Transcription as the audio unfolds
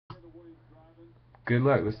Good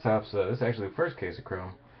luck. This is actually the first case of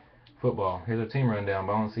Chrome. Football. Here's our team rundown.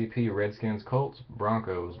 Ball and CP, Redskins, Colts,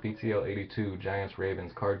 Broncos, BTL 82, Giants,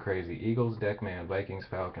 Ravens, Card Crazy, Eagles, Deckman, Vikings,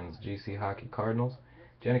 Falcons, GC Hockey, Cardinals,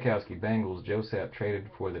 Janikowski, Bengals, Joe Sapp traded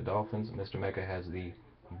for the Dolphins. Mr. Mecca has the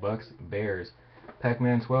Bucks, Bears.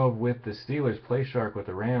 Pac-Man 12 with the Steelers, Play Shark with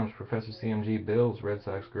the Rams, Professor CMG, Bills, Red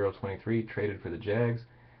Sox Girl 23 traded for the Jags.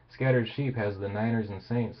 Scattered Sheep has the Niners and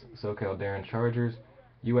Saints, SoCal Darren Chargers,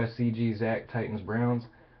 USCG Zach Titans Browns.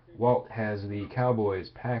 Walt has the Cowboys,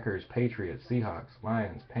 Packers, Patriots, Seahawks,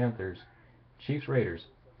 Lions, Panthers, Chiefs, Raiders,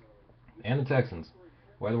 and the Texans.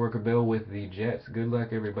 Weatherworker Bill with the Jets. Good luck,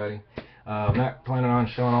 everybody. I'm not planning on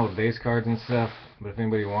showing all the base cards and stuff, but if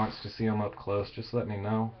anybody wants to see them up close, just let me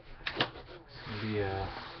know. It's going to be a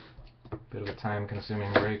bit of a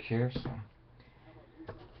time-consuming break here.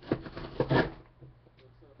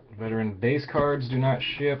 Veteran base cards do not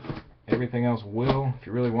ship. Everything else will. If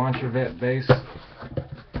you really want your vet base,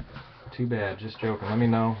 too bad. Just joking. Let me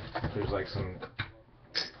know if there's like some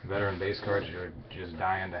veteran base cards you're just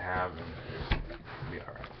dying to have, and it'll be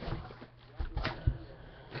alright.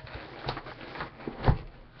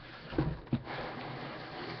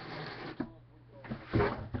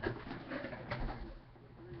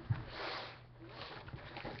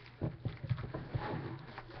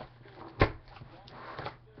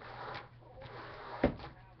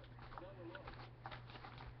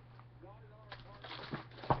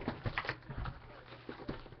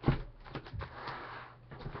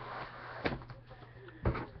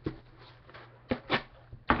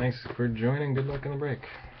 Thanks for joining. Good luck in the break.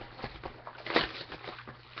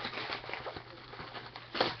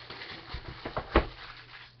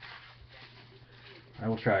 I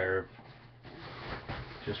will try, Irv.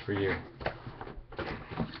 Just for you.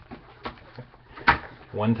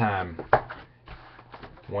 One time.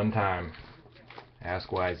 One time.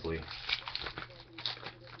 Ask wisely.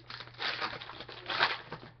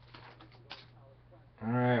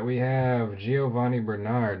 Alright, we have Giovanni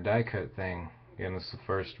Bernard die cut thing. Again, this is the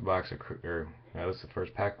first box of, this is the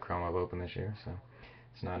first pack of Chrome I've opened this year, so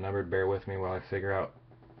it's not numbered. Bear with me while I figure out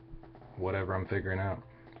whatever I'm figuring out.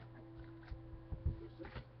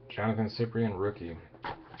 Jonathan Cyprien, rookie.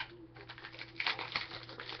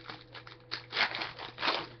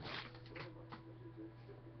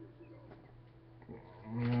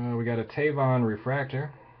 We got a Tavon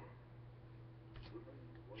refractor.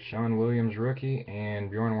 Sean Williams, rookie, and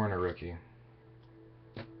Bjorn Werner, rookie.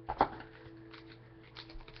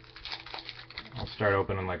 I'll start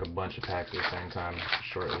opening like a bunch of packs at the same time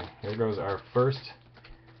shortly. Here goes our first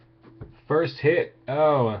hit.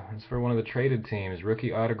 Oh, it's for one of the traded teams.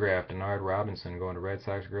 Rookie autograph, Denard Robinson, going to Red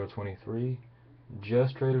Sox Girl 23.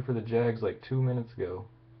 Just traded for the Jags like 2 minutes ago.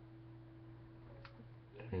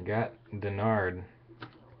 And got Denard.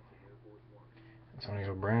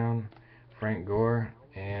 Antonio Brown, Frank Gore,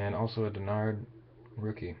 and also a Denard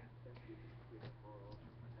rookie.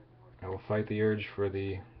 I will fight the urge for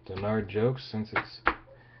the Denard jokes since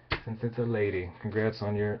it's a lady. Congrats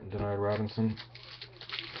on your Denard Robinson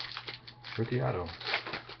rookie auto.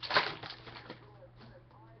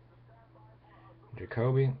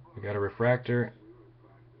 Jacoby, we got a refractor.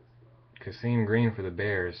 Kasim Green for the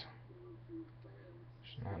Bears.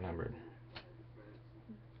 It's not numbered.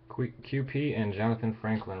 QP and Jonathan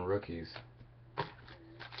Franklin, rookies.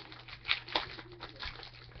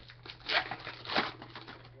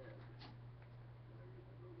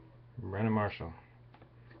 Brandon Marshall.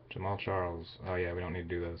 Jamal Charles. Oh yeah, we don't need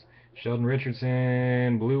to do those. Sheldon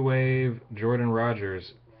Richardson, Blue Wave, Jordan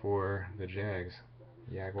Rogers for the Jags.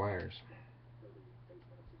 Jaguars.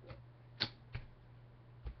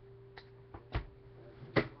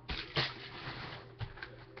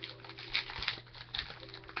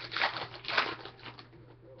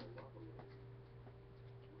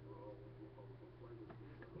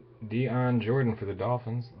 Dion Jordan for the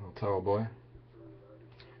Dolphins, little tall boy.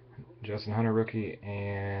 Justin Hunter, rookie,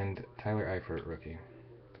 and Tyler Eifert, rookie.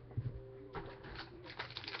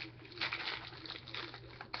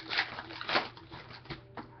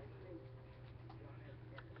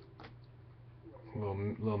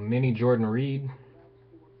 Little mini Jordan Reed.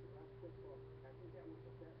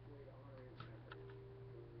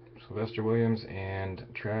 Sylvester Williams and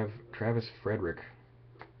Travis Frederick.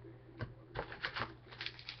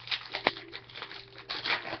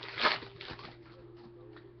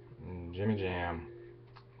 Jimmy Jam.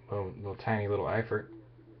 Little tiny little Eifert.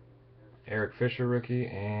 Eric Fisher, rookie,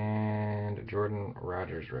 and Jordan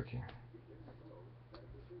Rogers, rookie.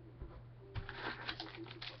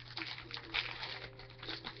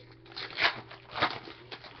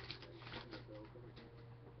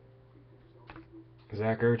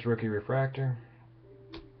 Zach Ertz, rookie refractor.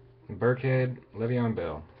 Burkhead, Le'Veon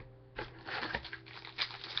Bell.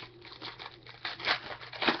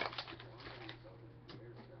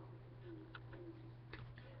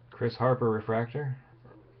 Chris Harper refractor.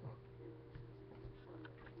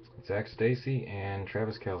 Zach Stacy and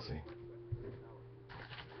Travis Kelce.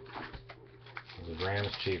 The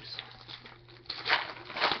Rams Chiefs.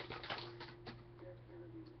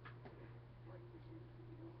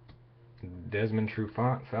 Desmond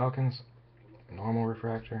Trufant Falcons. Normal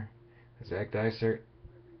refractor. Zach Dysert.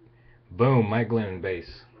 Boom, Mike Glennon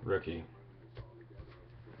base. Rookie.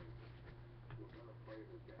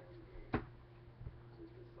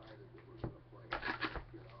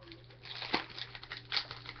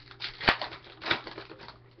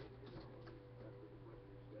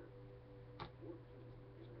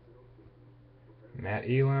 Matt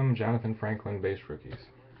Elam, Jonathan Franklin base rookies.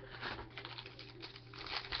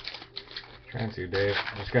 Trying to, Dave.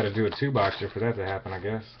 Just got to do a 2-boxer for that to happen, I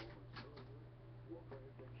guess.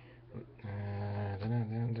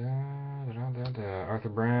 Arthur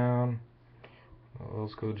Brown,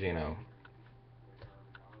 old school Gino.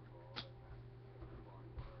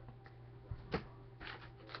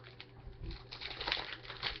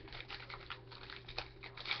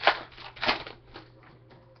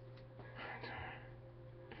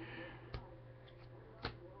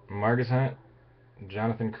 Marcus Hunt,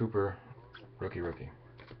 Jonathan Cooper, rookie.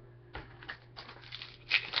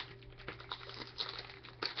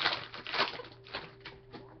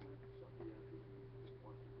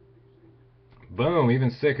 Boom, even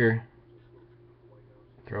sicker.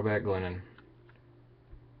 Throwback Glennon.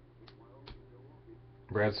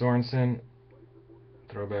 Brad Sorensen,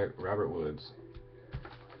 throwback Robert Woods.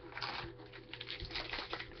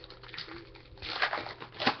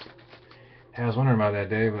 I was wondering about that,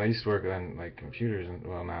 Dave, but I used to work on like computers, and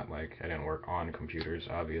well, not like I didn't work on computers,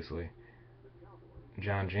 obviously.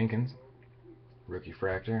 John Jenkins, rookie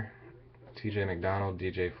fractor. TJ McDonald,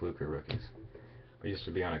 DJ Fluker, rookies. I used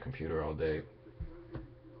to be on a computer all day.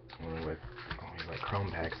 With like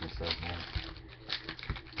Chrome packs and stuff, man.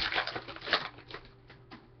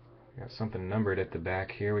 Got something numbered at the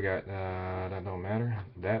back here. We got that don't matter.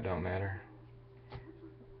 That don't matter.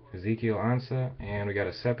 Ezekiel Ansah, and we got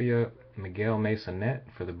a sepia Miguel Masonette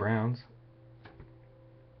for the Browns.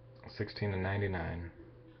 16/99.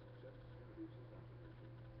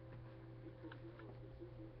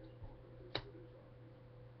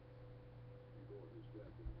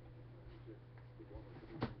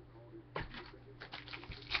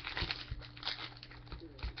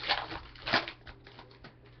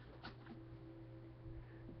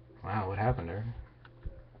 Wow, what happened there?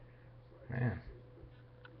 Man.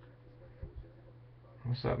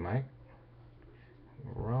 What's up, Mike?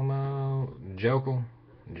 Romo, Jokel,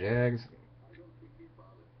 Jags,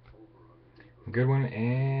 Goodwin,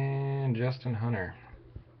 and Justin Hunter.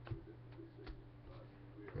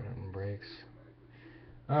 Curtain breaks.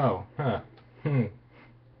 Oh, huh. Yeah,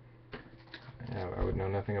 I would know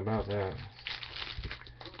nothing about that.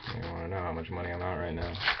 You want to know how much money I'm out right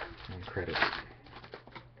now on credit.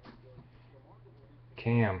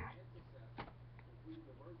 Cam.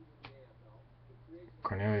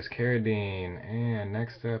 Cornelius Carradine. And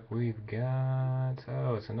next up we've got...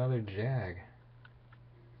 oh, it's another Jag.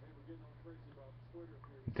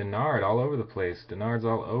 Denard all over the place. Denard's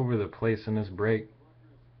all over the place in this break.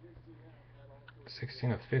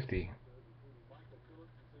 16/50.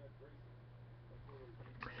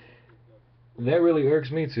 That really irks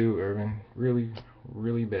me too, Irvin. Really,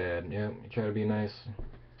 really bad. Yeah, you try to be nice,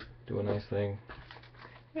 do a nice thing.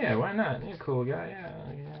 Yeah, why not? You're a cool guy.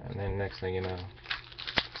 Yeah. And then next thing you know,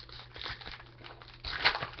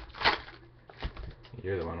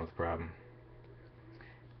 you're the one with the problem.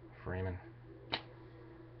 Freeman.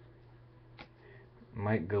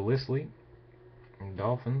 Mike Gillislee,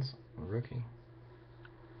 Dolphins, rookie.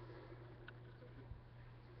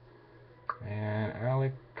 And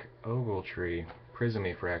Alec Ogletree, Prism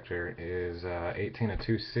Fractor, is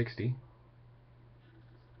 18/260.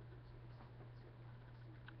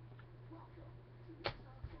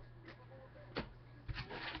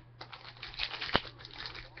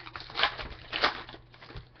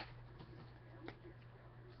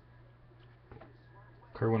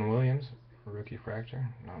 Kerwin Williams, rookie fractor,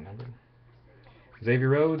 not numbered. Xavier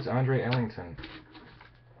Rhodes, Andre Ellington.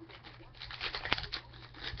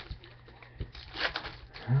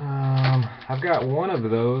 I've got one of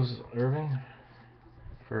those, Irving,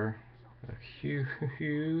 for a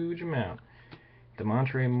huge amount.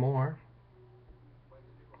 Demontre Moore,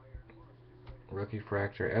 rookie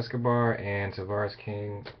fractor. Escobar and Tavares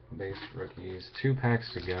King, base rookies. 2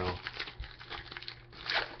 packs to go.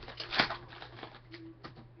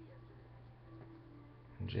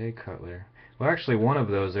 Jay Cutler. Well, actually, one of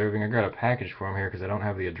those, Irving, I got a package for him here because I don't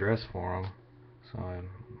have the address for him. So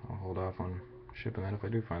I'll hold off on shipping that if I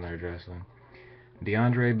do find their address then.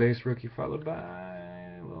 DeAndre base rookie followed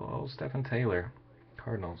by little old Stephen Taylor.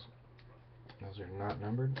 Cardinals. Those are not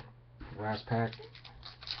numbered. Last pack.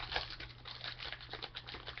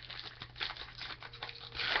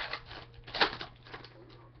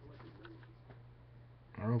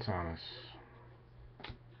 Earl Thomas.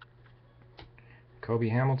 Kobe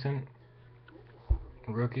Hamilton.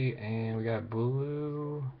 Rookie. And we got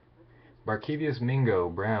blue. Barkevious Mingo.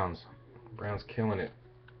 Browns. Browns killing it.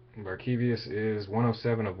 Barkevious is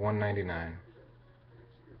 107 of 199.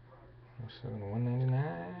 107 of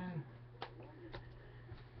 199.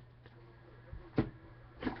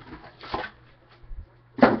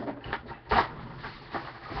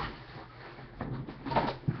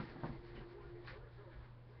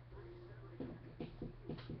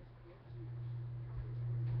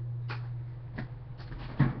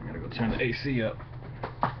 Gotta go turn the AC up.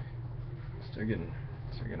 Start getting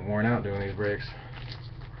worn out doing these breaks.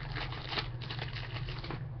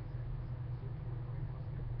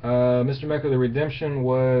 Mr. Mecca, the redemption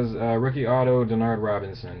was rookie auto Denard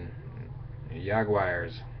Robinson.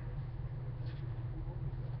 Jaguars.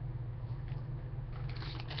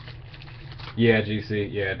 Yeah,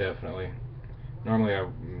 GC. Yeah, definitely. Normally I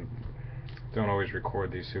don't always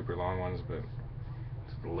record these super long ones, but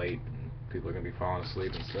it's late and people are going to be falling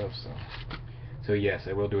asleep and stuff. So yes,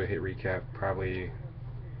 I will do a hit recap probably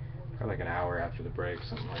like an hour after the break,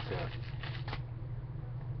 something like that.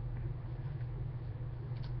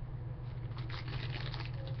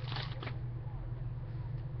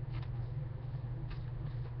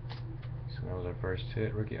 So that was our first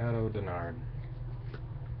hit, rookie auto Denard.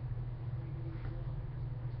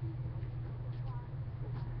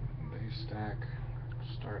 Base stack,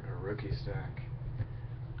 start a rookie stack.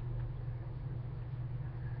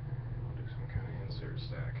 We'll do some kind of insert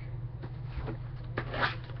stack.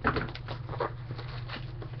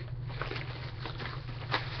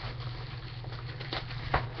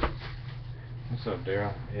 What's up,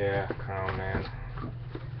 Daryl? Yeah, Chrome, man.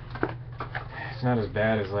 It's not as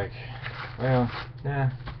bad as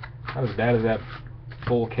not as bad as that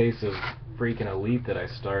full case of freaking Elite that I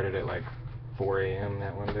started at like 4 a.m.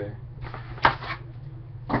 that one day.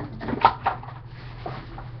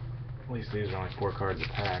 At least these are only 4 cards a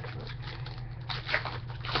pack.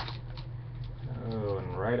 Oh,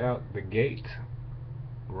 and right out the gate,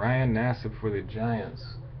 Ryan Nassib for the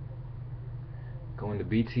Giants. Going to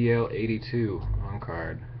BTL 82 on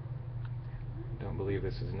card. Don't believe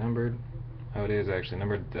this is numbered. Oh, it is actually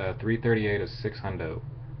numbered 338 of 600.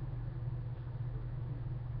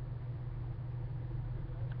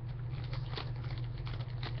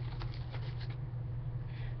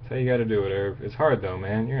 That's how you gotta do it, Irv. It's hard though,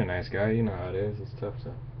 man. You're a nice guy. You know how it is. It's tough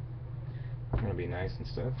to. I'm gonna be nice and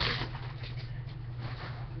stuff.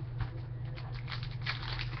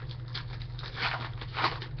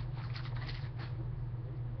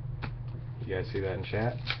 You guys see that in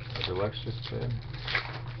chat? What Deluxe just said.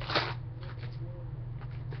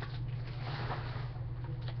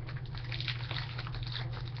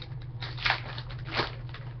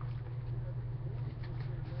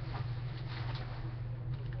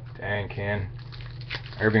 Dang, Ken.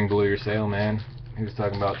 Irving blew your sale, man. He was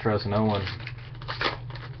talking about trust no one.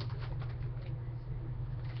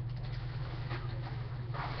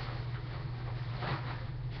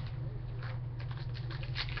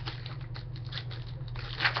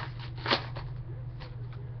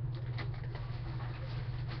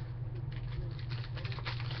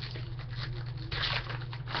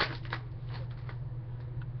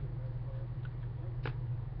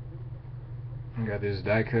 I got this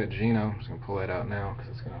die cut Geno. I'm just gonna pull that out now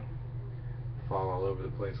because it's gonna fall all over the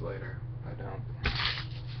place later if I don't.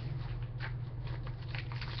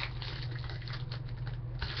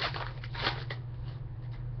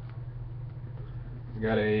 We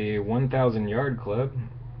got a 1,000 yard club.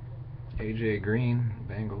 AJ Green,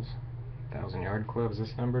 Bengals. 1,000 yard club. Is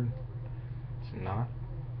this numbered? It's not.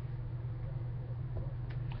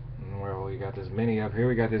 And where we got this mini up here?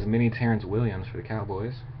 We got this mini Terrence Williams for the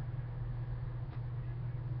Cowboys.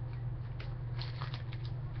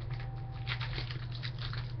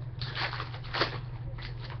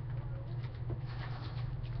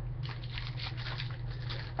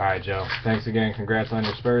 Alright, Joe. Thanks again. Congrats on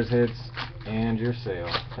your Spurs hits and your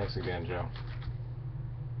sale. Thanks again, Joe.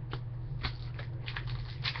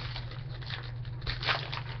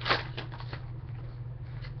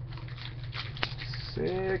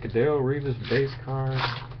 Sick. Dale Reeves base card.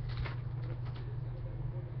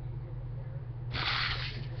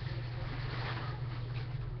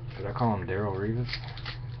 Should I call him Daryl Reeves?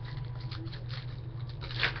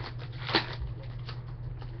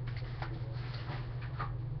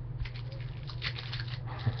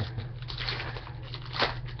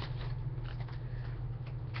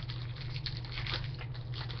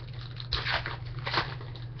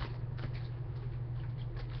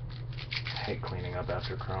 I hate cleaning up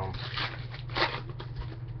after Chrome.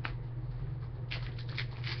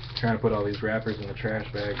 Trying to put all these wrappers in the trash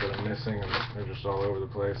bag that I'm missing, and they're just all over the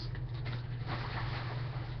place.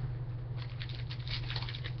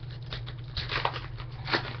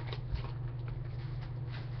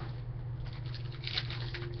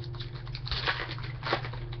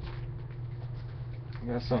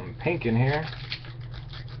 Got something pink in here.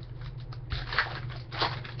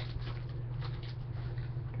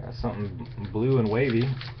 Got something blue and wavy.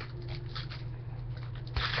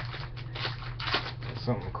 Got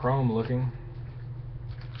something chrome looking.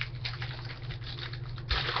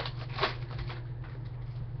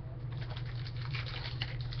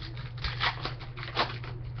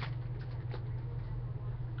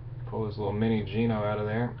 Pull this little mini Geno out of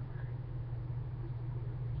there.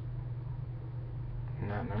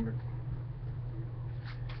 Not numbered.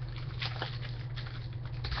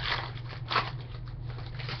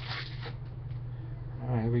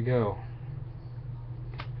 Alright, here we go.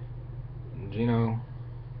 Geno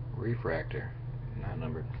refractor, not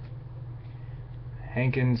numbered.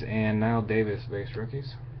 Hankins and Nile Davis base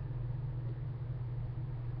rookies.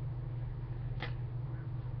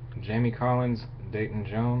 Jamie Collins, Dayton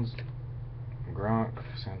Jones, Gronk,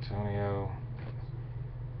 Santonio,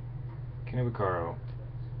 Kenny Vaccaro.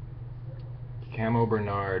 Camo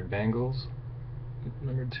Bernard, Bengals,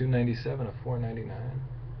 number 297 of 499.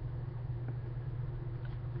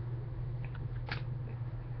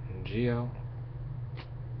 Gio,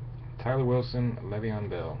 Tyler Wilson, Le'Veon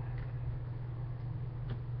Bell.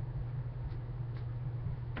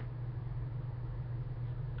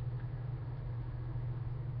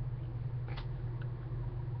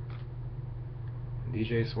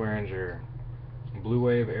 DJ Swearinger, Blue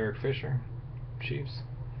Wave, Eric Fisher, Chiefs.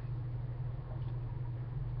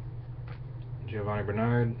 Giovanni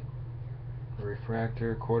Bernard,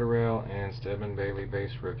 refractor, Cordarrelle, and Stedman Bailey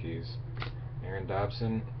base rookies. Aaron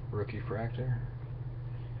Dobson, rookie fractor.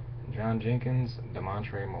 John Jenkins,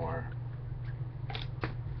 Demontre Moore.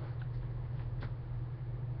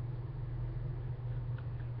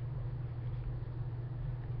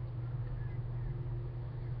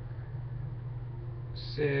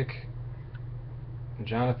 Sick.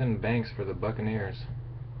 Jonathan Banks for the Buccaneers.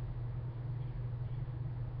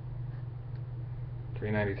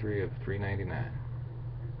 393 of 399.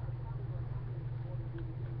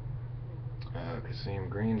 Kasim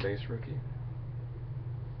Green, base rookie.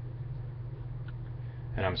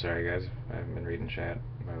 And I'm sorry guys, I haven't been reading chat,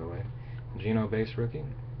 by the way. Geno, base rookie.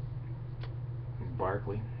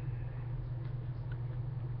 Barkley.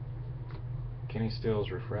 Kenny Stills,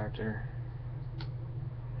 refractor.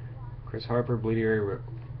 Chris Harper,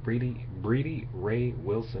 Breedy Ray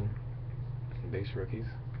Wilson, base rookies.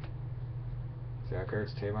 Zach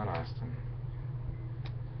Ertz, Tavon Austin.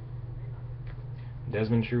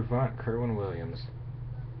 Desmond Trufant, Kerwin Williams.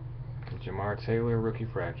 Jamar Taylor, rookie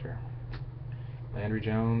fractor. Landry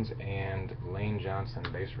Jones and Lane Johnson,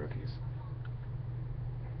 base rookies.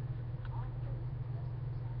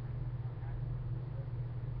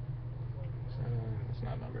 It's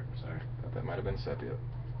not numbered, sorry. Thought that might have been sepia.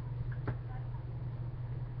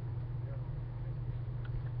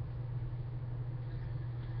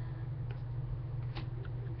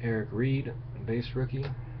 Eric Reed, base rookie.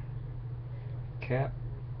 Cap,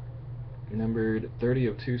 numbered 30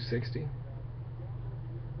 of 260.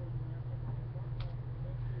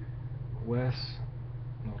 Wes,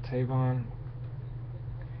 Tavon,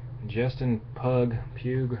 Justin Pug,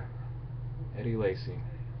 Pugh, Eddie Lacy.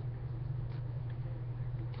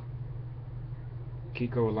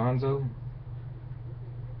 Kiko Alonso,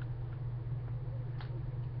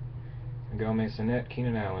 Miguel Masonette,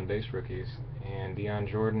 Keenan Allen, base rookies, and Deion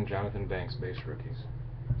Jordan, Jonathan Banks, base rookies.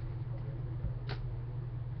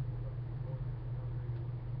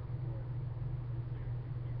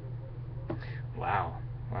 Wow.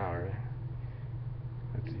 Wow, really?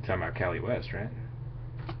 You're talking about Cali West, right?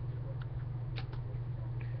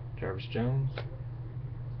 Jarvis Jones.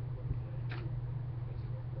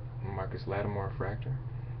 Marcus Lattimore, fractor.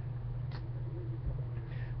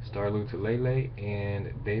 Starlu Tulele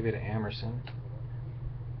and David Amerson.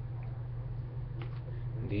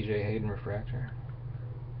 DJ Hayden, refractor.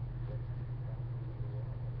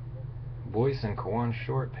 Boyce and Kawan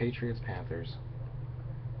Short, Patriots, Panthers.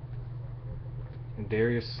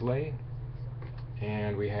 Darius Slay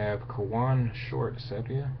And we have Kawan Short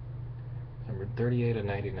Sepia, number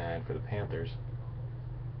 38/99 for the Panthers.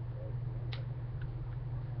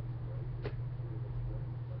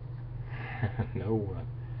 No one.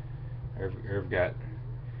 Irv got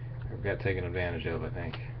taken advantage of, I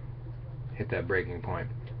think. Hit that breaking point.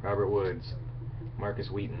 Robert Woods, Marcus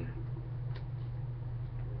Wheaton,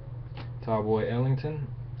 Tallboy Ellington,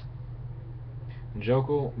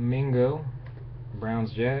 Jokel Mingo,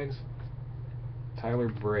 Browns Jags, Tyler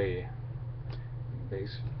Bray,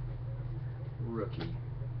 base rookie.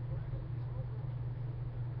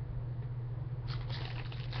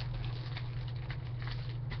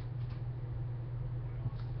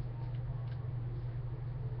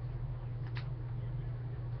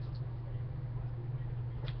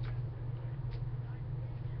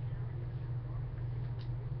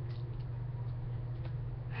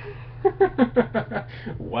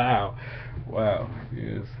 Wow. Wow.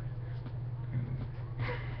 Yes.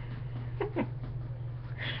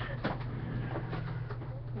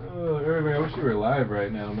 Oh, everybody, I wish you were live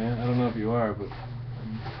right now, man. I don't know if you are, but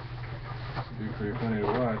it'd be pretty funny to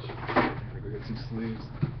watch. I'm gonna go get some sleeves.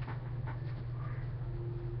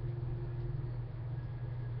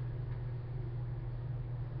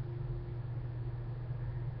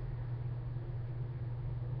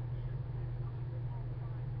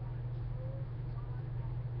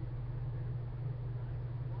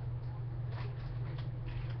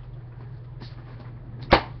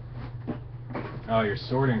 Oh, you're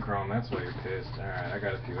sorting Chrome, that's why you're pissed. Alright, I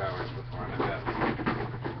got a few hours before I'm at that.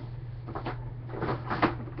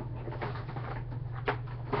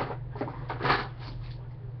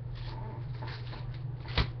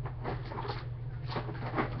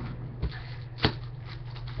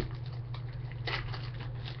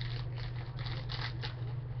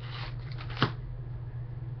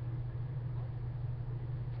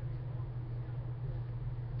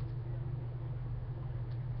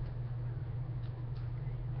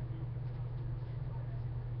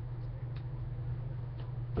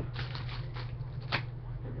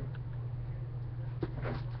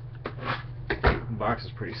 The box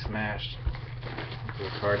is pretty smashed. Hopefully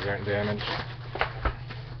the cards aren't damaged.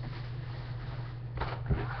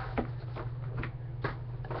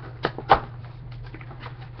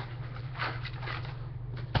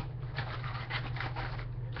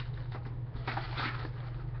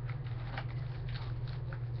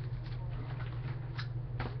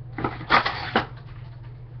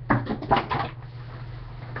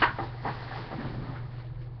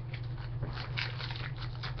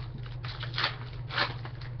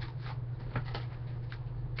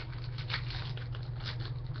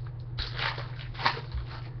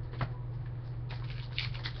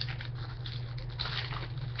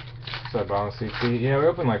 What's up, Ballin' CP? Yeah, we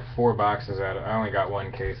opened like 4 boxes out of it. I only got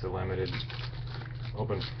 1 case of limited.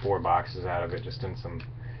 Opened 4 boxes out of it, just in some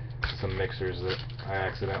mixers that I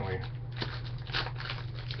accidentally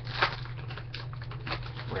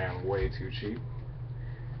ran way too cheap.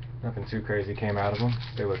 Nothing too crazy came out of them.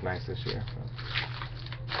 They look nice this year. So.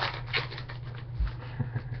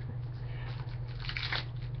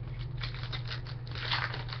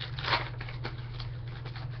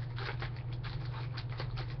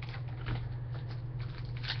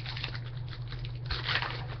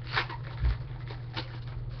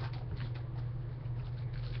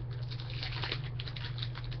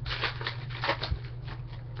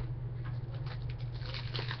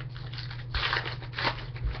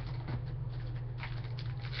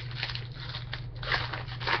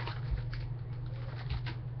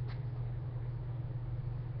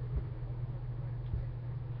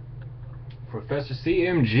 Professor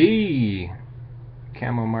CMG,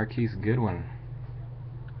 Camo Marquise Goodwin.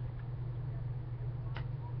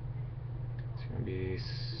 It's going to be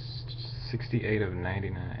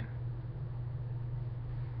 68/99.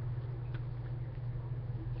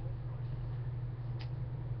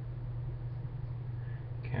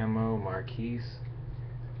 Camo Marquise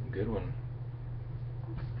Goodwin.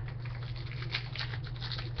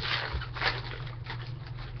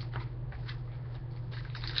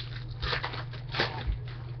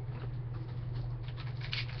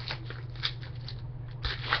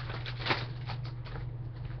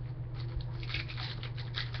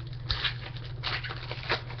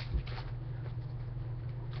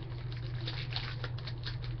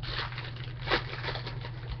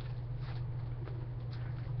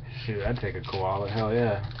 Shoot, I'd take a koala, hell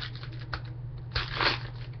yeah.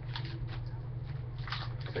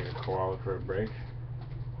 Take a koala for a break.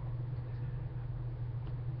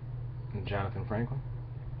 And Jonathan Franklin.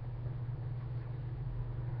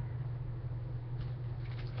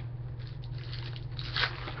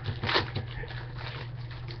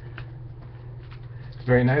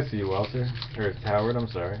 Very nice of you, Walter. Or it's Howard, I'm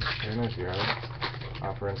sorry. Very nice of you, Howard.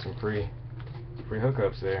 Offering some free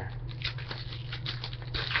hookups there.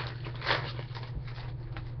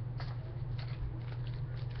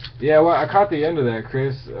 Yeah, well, I caught the end of that,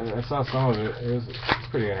 Chris. I saw some of it. It's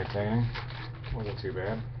pretty entertaining. Wasn't too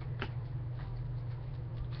bad.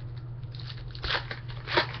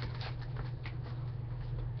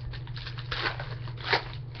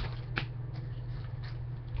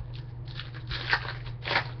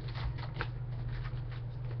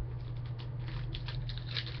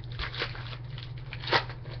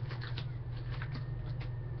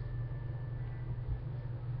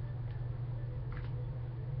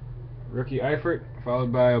 Rookie Eifert,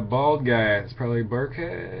 followed by a bald guy. It's probably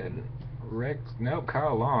Burkhead. Rex. Nope,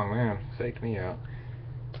 Kyle Long, man. Faked me out.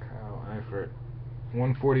 Kyle Eifert.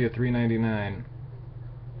 140 of 399.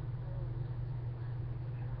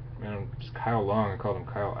 Man, it's Kyle Long. I called him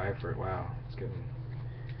Kyle Eifert. Wow. It's getting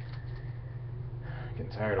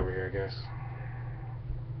tired over here, I guess.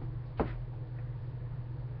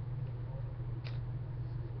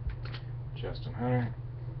 Justin Hunter.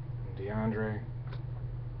 DeAndre.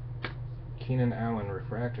 Keenan Allen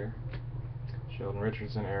refractor. Sheldon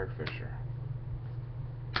Richardson, Eric Fisher.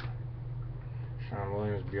 Sean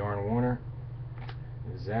Williams, Bjorn Warner.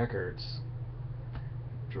 Zach Ertz.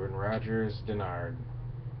 Jordan Rogers, Denard.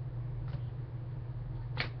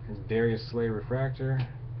 Darius Slay refractor.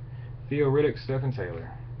 Theo Riddick, Stephen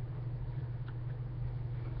Taylor.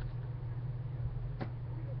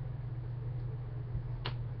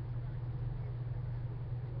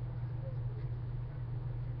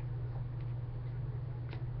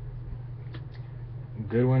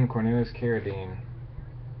 Goodwin, Cornelius Carradine.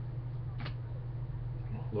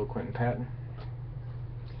 Lil Quentin Patton.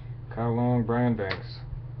 Kyle Long, Brian Banks.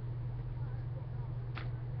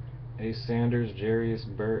 Ace Sanders, Jarius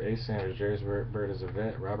Burt. Ace Sanders, Jarius Burt is a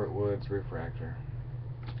vet. Robert Woods, refractor.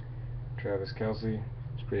 Travis Kelce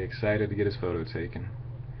is pretty excited to get his photo taken.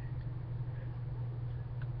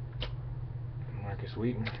 Marcus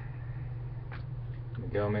Wheaton.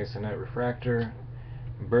 Miguel Masonette, refractor.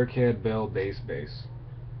 Burkhead, Bell, base.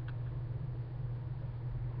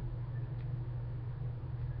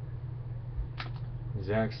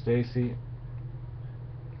 Zach Stacy.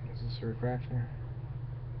 Is this a refractor?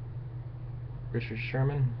 Richard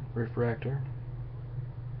Sherman, refractor.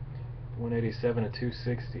 187 of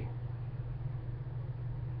 260.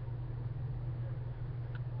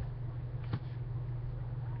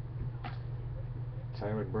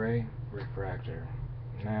 Tyler Bray, refractor.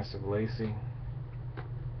 Nassib Lacy.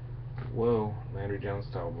 Whoa, Landry Jones,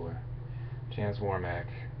 Tallboy. Chance Warmack.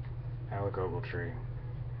 Alec Ogletree.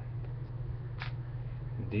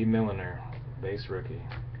 D. Milliner, base rookie.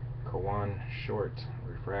 Kawan Short,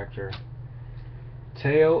 refractor.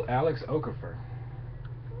 Tail, Alex Okafor.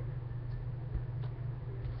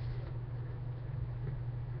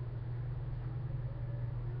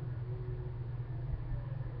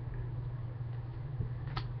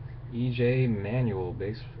 EJ Manuel,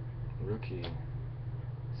 base rookie.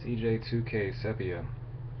 CJ2K Sepia,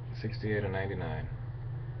 68 of 99.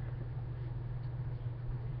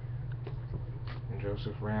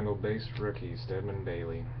 Joseph Randall, base rookie. Stedman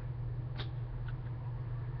Bailey.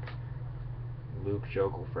 Luke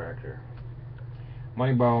Jokel, fractor.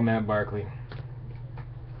 Moneyball, Matt Barkley.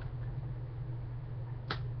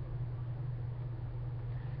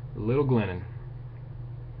 Little Glennon.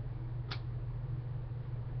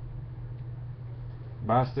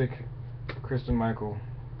 Bostic, Kristen Michael.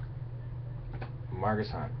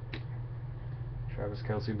 Marcus Hunt. Travis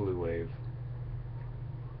Kelce, Blue Wave.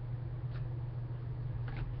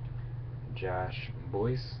 Josh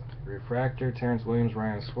Boyce, refractor. Terrence Williams,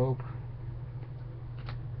 Ryan Swope.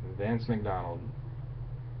 Vance McDonald.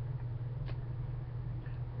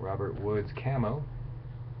 Robert Woods, camo.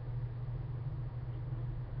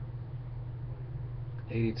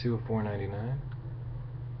 82 of 499.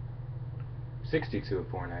 62 of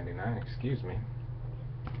 499, excuse me.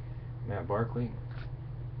 Matt Barkley.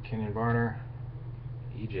 Kenyon Barner.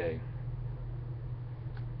 EJ.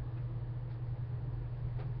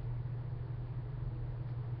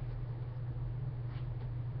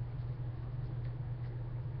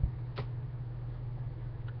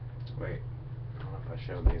 Wait, I don't know if I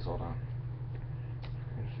showed these, hold on.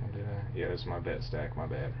 Yeah, this is my bet stack, my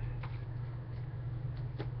bad.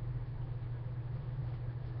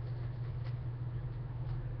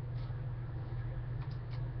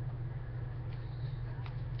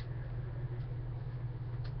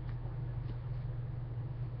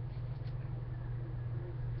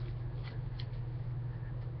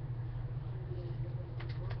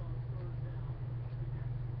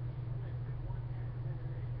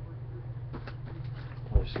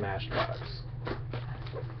 Smashbox.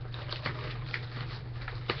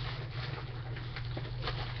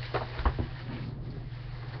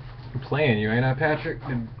 I'm playing you, ain't I, Patrick?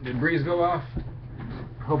 Did Breeze go off?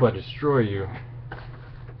 I hope I destroy you.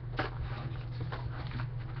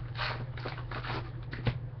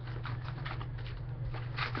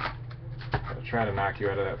 I'll try to knock you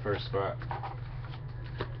out of that first spot.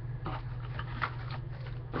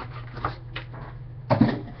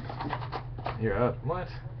 You're up. What?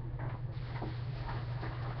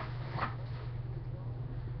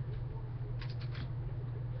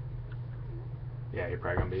 Yeah, you're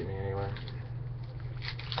probably gonna beat me anyway.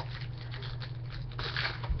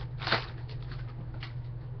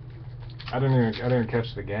 I didn't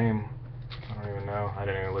catch the game. I don't even know. I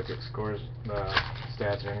didn't even look at scores,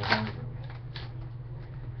 stats or anything.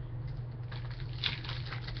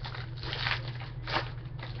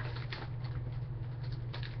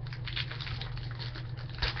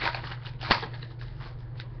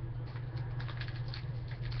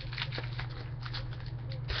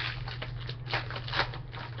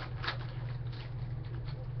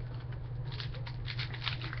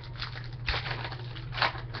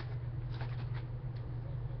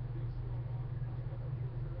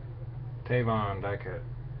 Tavon, die cut.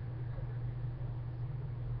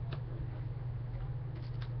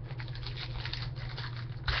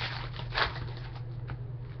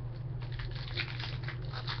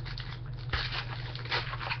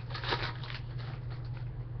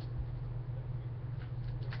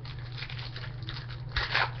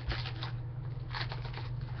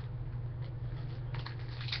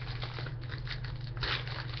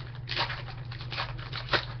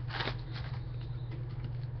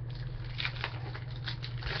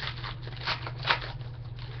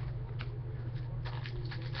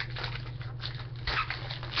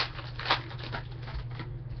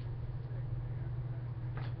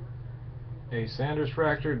 A. Sanders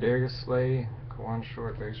Fractor, Darius Slay, Kawan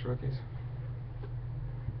Short base rookies.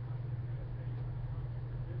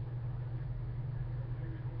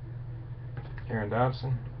 Aaron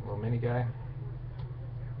Dobson, little mini guy.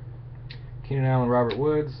 Keenan Allen, Robert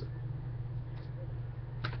Woods.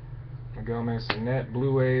 Miguel Mason Net,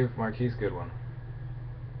 Blue Wave, Marquise Goodwin.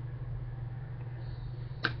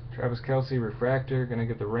 Travis Kelce, Refractor, gonna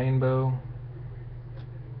get the rainbow.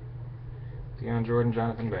 Deion Jordan,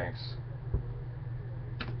 Jonathan Banks.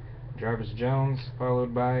 Jarvis Jones,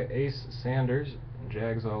 followed by Ace Sanders,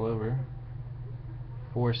 Jags all over.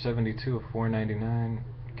 472 of 499,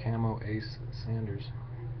 camo Ace Sanders.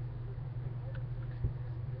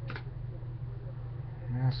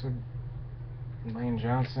 Massive, Lane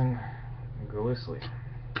Johnson, Gillislee.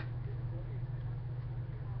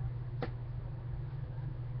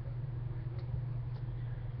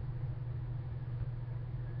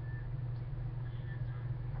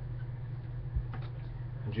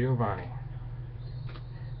 Giovanni,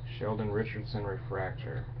 Sheldon Richardson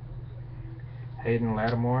Refractor, Hayden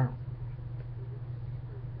Lattimore,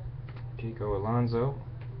 Kiko Alonso,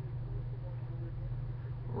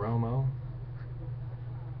 Romo,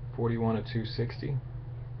 41 of 260,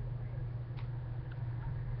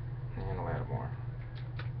 and Lattimore.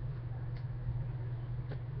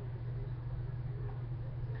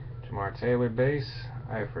 Jamar Taylor base,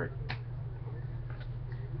 Eifert,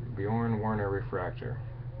 Bjorn Werner Refractor.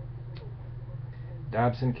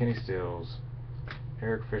 Dobson, Kenny Stills,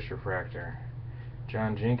 Eric Fisher Fractor,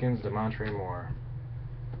 John Jenkins, Demontre Moore.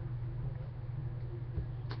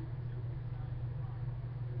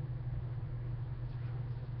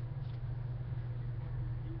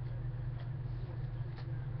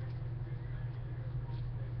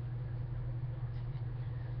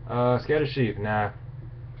 Scatter Sheep, nah.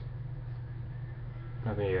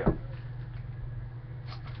 Nothing yet.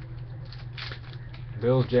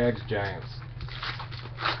 Bills, Jags, Giants.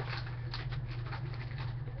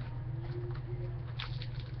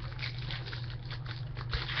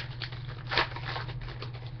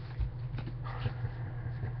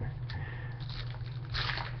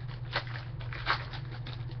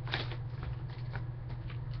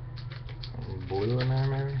 Blue in there,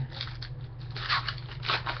 maybe?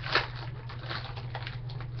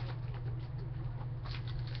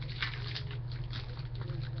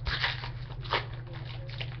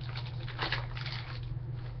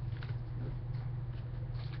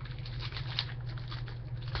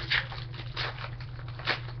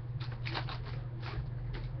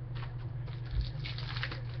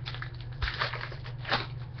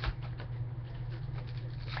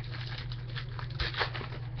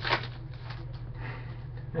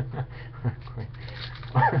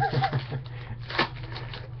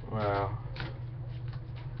 Wow.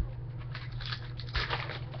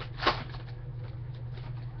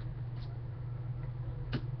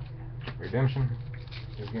 Redemption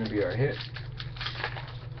is going to be our hit.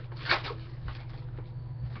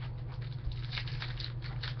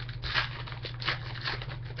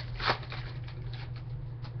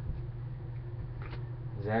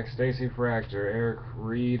 Zach Stacy Fractor, Eric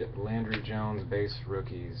Reed, Landry Jones, base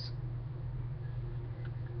rookies.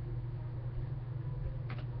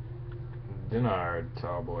 Denard,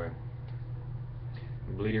 tall boy.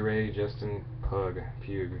 Bleedy Ray, Justin Pug,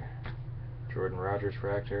 Jordan Rogers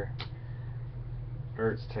Fractor.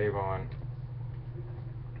 Ertz, Tavon.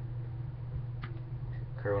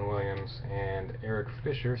 Kerwin Williams, and Eric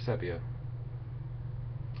Fisher, Sepia.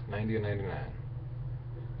 90/99.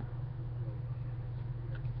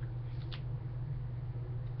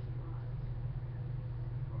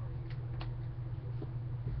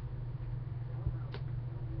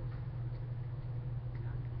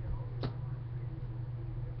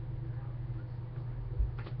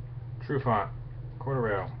 Trufant,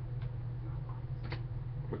 Cordero.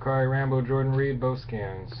 Bakari Rambo, Jordan Reed, both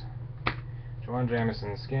skins. Juwan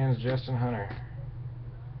Jamison, skins, Justin Hunter.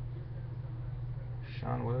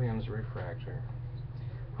 Sean Williams, refractor.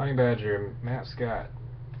 Honey Badger, Matt Scott.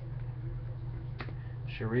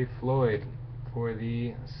 Sharif Floyd for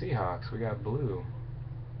the Seahawks. We got blue.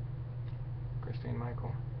 Christine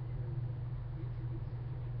Michael.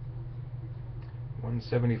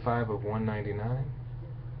 175/199.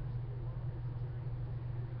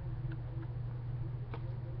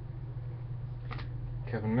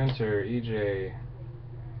 Kevin Minter, EJ.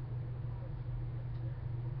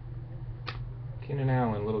 Keenan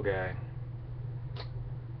Allen, little guy.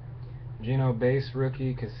 Gino, base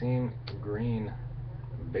rookie. Kasim Green,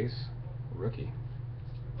 base rookie.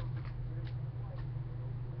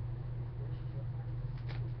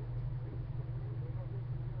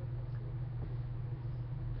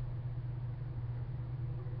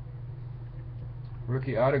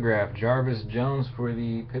 Rookie autograph, Jarvis Jones for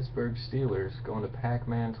the Pittsburgh Steelers, going to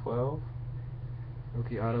Pac-Man 12.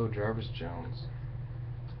 Rookie auto, Jarvis Jones.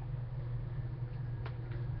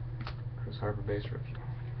 Chris Harper, base rookie.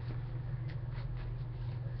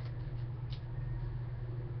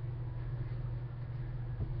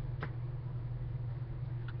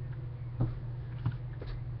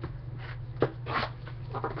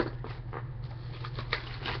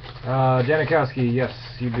 Janikowski, yes,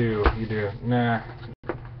 you do. Nah.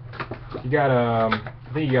 You got,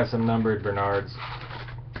 I think you got some numbered Bernards.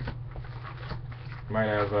 You might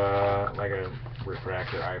have, like a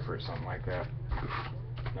refractor Eifert or something like that.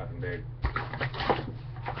 Nothing big.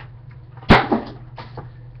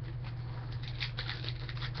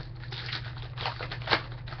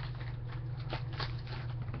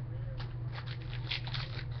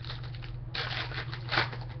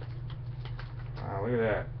 Look at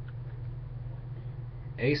that.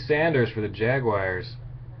 Ace Sanders for the Jaguars.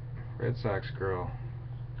 Red Sox girl.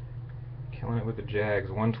 Killing it with the Jags.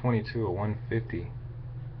 122/150.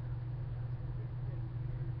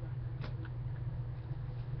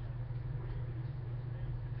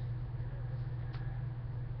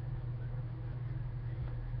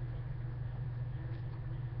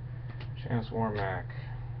 Chance Warmack.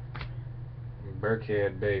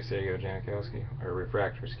 Burkhead base. There you go, Janikowski. Or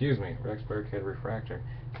refractor. Excuse me. Rex Burkhead refractor.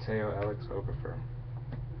 Teo Alex Okafor.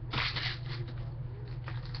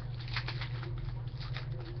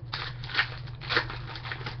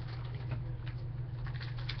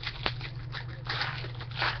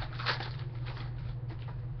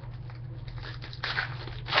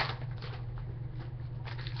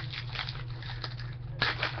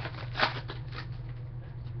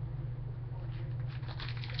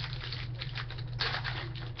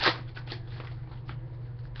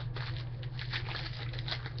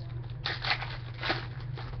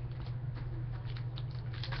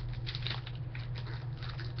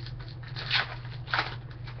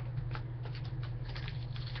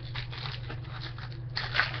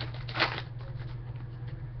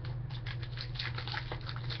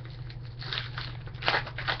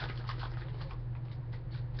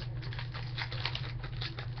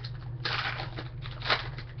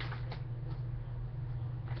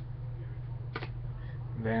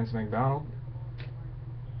 Vance McDonald.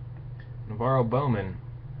 Navarro Bowman,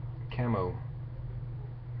 camo.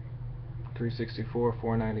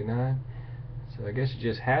 364/499. So I guess you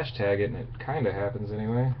just hashtag it and it kinda happens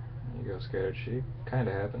anyway. There you go, Scattered Sheep.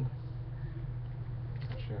 Kinda happened.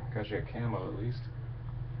 Got you a camo at least.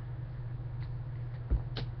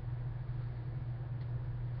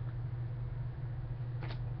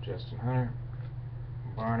 Justin Hunter.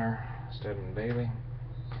 Barner. Stedman Bailey.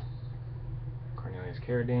 Cornelius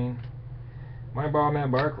Carradine. My ball, Matt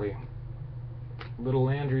Barkley. Little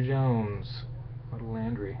Landry Jones. Little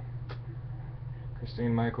Landry.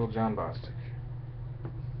 Christine Michael, John Bostic.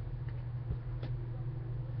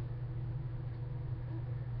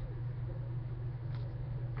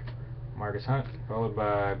 Marcus Hunt, followed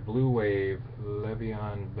by Blue Wave,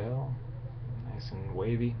 Le'Veon Bell. Nice and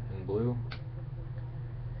wavy and blue.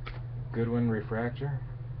 Goodwin Refractor.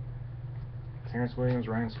 Terrence Williams,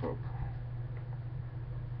 Ryan Swope.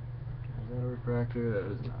 Is that a refractor?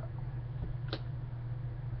 That is not.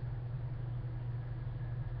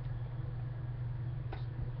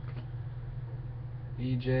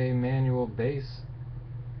 EJ Manuel base,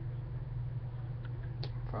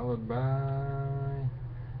 followed by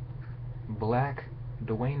Black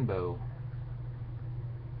Dwayne Bowe.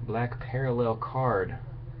 Black parallel card.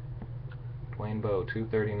 Dwayne Bowe,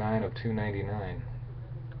 239 of 299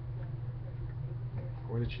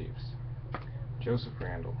 for the Chiefs. Joseph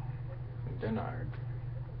Randall, Denard.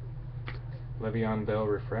 Le'Veon Bell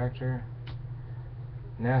refractor.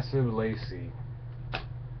 Nassib Lacy.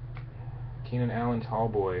 Keenan Allen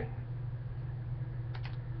Tallboy.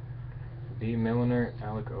 B. Milliner,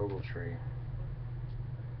 Alec Ogletree.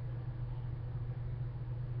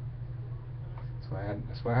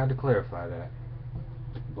 That's why I had to clarify that.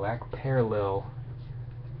 Black parallel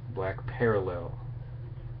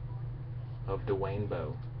of Dwayne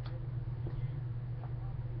Bowe.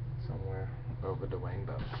 Somewhere over Dwayne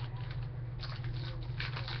Bowe.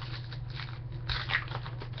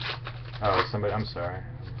 Oh, somebody, I'm sorry.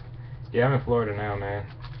 Yeah, I'm in Florida now, man.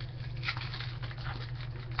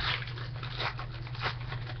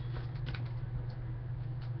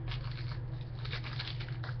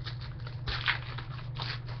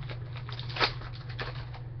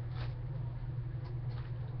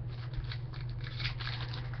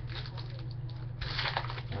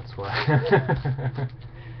 That's why.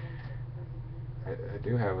 I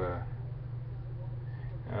do have a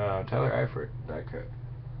Tyler Eifert die cut.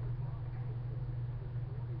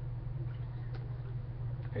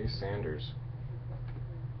 Ace Sanders.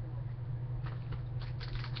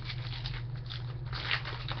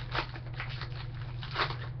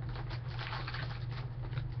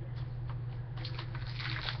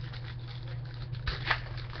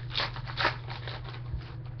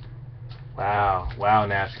 Wow,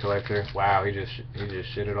 Nash Collector. Wow, he just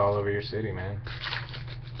shitted all over your city, man.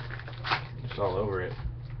 Just all over it.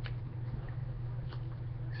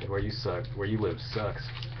 He said, where you live sucks.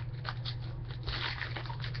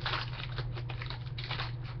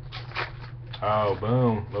 Oh,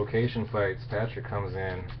 boom. Location fights. Patrick comes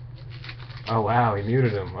in. Oh, wow. He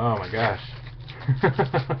muted him. Oh, my gosh.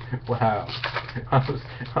 Wow.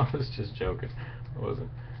 I was just joking. I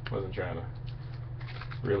wasn't trying to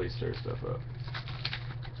really stir stuff up.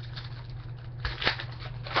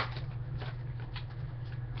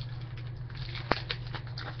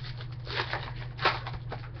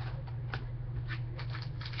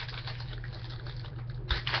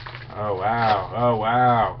 Oh, wow. Oh,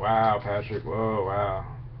 wow. Wow, Patrick. Whoa, wow.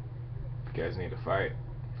 You guys need to fight.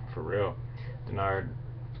 For real. Denard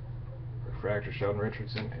refractor, Sheldon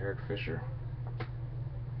Richardson, Eric Fisher.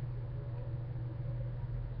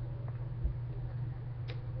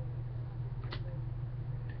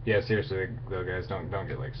 Yeah, seriously, though, guys, don't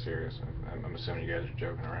get like serious. I'm assuming you guys are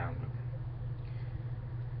joking around.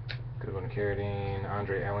 Good one, Carradine,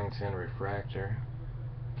 Andre Ellington, refractor.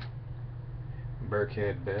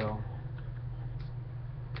 Burkhead Bell.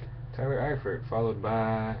 Tyler Eifert, followed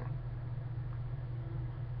by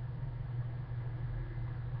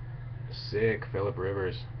sick Phillip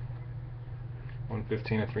Rivers.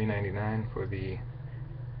 115 of 399 for the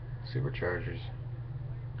Superchargers.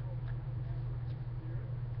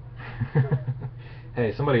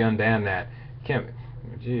 Hey, somebody unban that. Can't.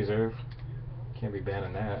 Jeez, Irv. Can't be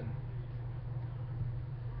banning that.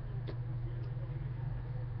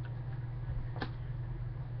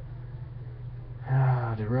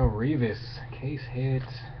 Darrelle Revis, case hit.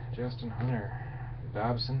 Justin Hunter,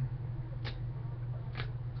 Dobson,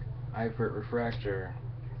 Eifert refractor,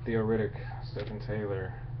 Theo Riddick, Stephen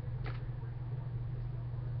Taylor,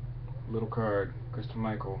 little card, Christian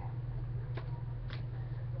Michael,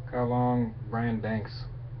 Kyle Long, Brian Banks,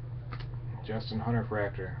 Justin Hunter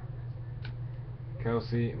refractor,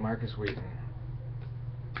 Kelsey, Marcus Wheaton,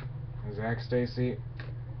 Zach Stacy,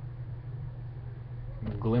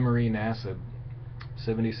 Glimmery Nassib.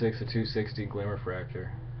 76 to 260 Glimmer Fractor.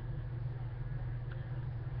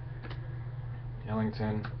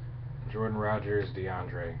 Ellington, Jordan Rogers,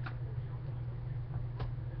 DeAndre.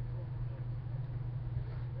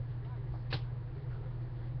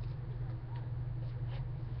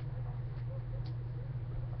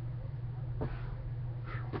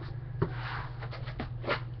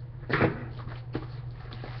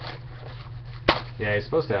 Yeah, he's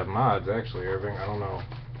supposed to have mods, actually, Irving. I don't know.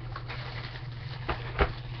 I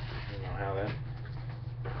don't know how that...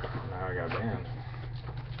 Now I got banned.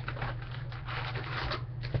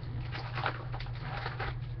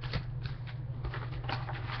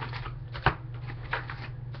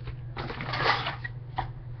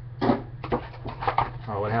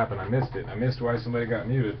 Oh, what happened? I missed it. I missed why somebody got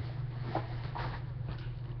muted.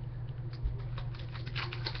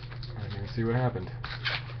 I didn't even see what happened.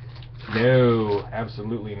 No,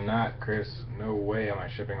 absolutely not, Chris. No way am I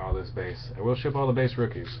shipping all this base. I will ship all the base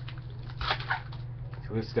rookies.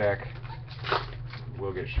 So this stack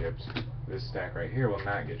will get shipped. This stack right here will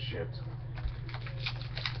not get shipped.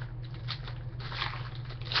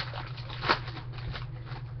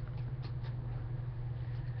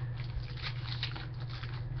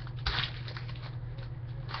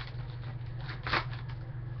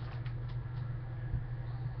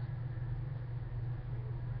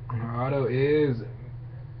 Our auto is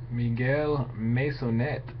Miguel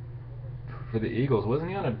Masonet for the Eagles. Wasn't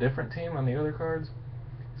he on a different team on the other cards?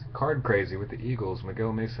 He's card crazy with the Eagles.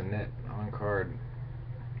 Miguel Masonet on card.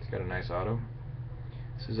 He's got a nice auto.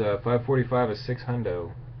 This is a 545, a 6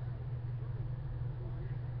 hundo.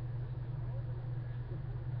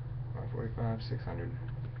 545, 600.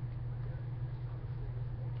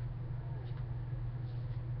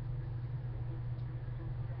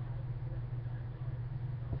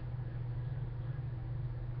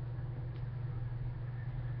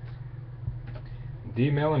 D.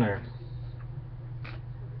 Milliner,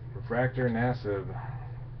 Refractor Nassib,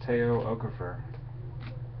 Teo Okafor,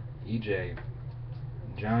 EJ,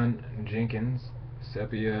 John Jenkins,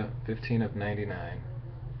 Sepia 15 of 99,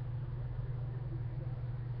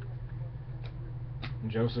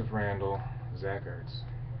 Joseph Randall, Zach Ertz.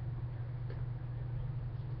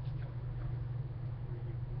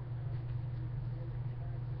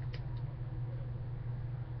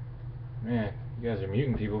 Man, you guys are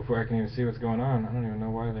muting people before I can even see what's going on. I don't even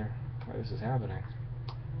know why this is happening.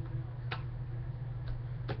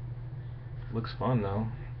 Looks fun though.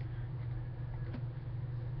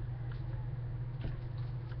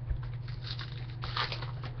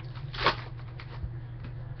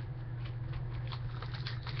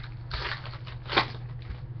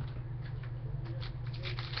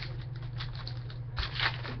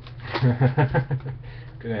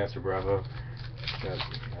 Good answer, Bravo.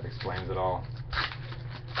 That explains it all.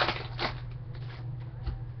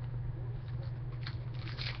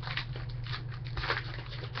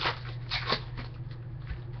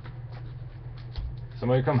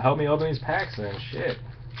 Somebody come help me open these packs then. Shit.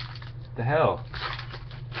 What the hell?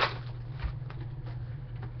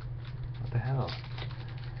 What the hell?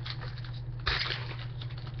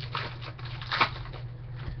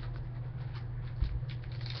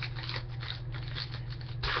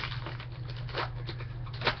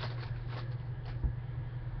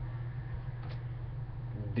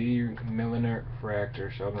 D. Milliner,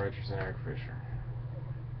 Fractor, Sheldon Richardson, Eric Fisher.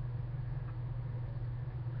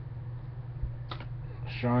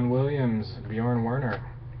 Sean Williams, Bjorn Werner,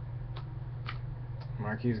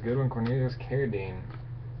 Marquise Goodwin, Cornelius Carradine,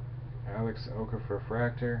 Alex Okafor,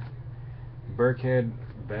 Fractor, Burkhead,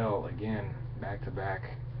 Bell, again, back to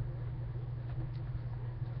back.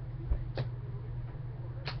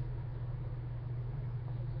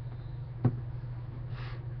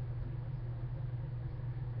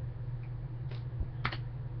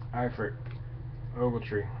 Eifert,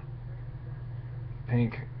 Ogletree,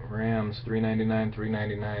 Pink, Rams, $3.99,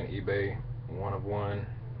 $3.99, eBay, 1 of 1,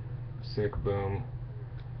 Sick, Boom,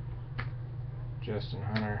 Justin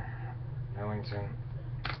Hunter, Ellington,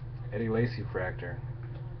 Eddie Lacy, Fractor,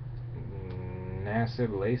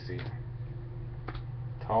 Nassib Lacy,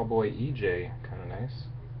 Tallboy EJ, kind of nice,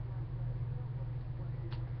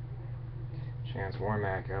 Chance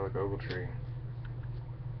Warmack, Alec Ogletree.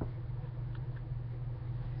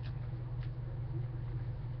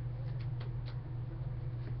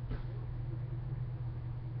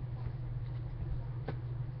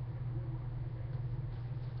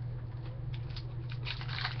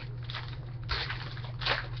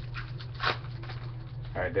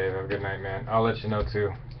 Alright, Dave, have a good night, man. I'll let you know,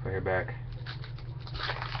 too, if I get back.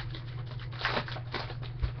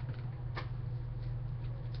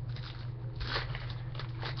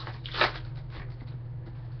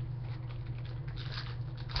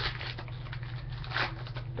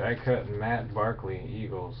 Die cut Matt Barkley,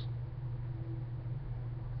 Eagles.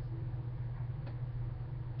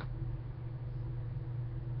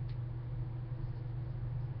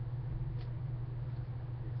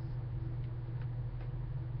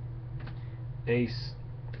 Ace,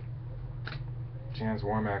 Chance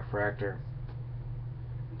Warmack, Fractor,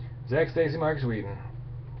 Zach Stacy, Marcus Wheaton.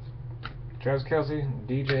 Travis Kelce,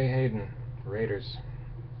 DJ Hayden, Raiders.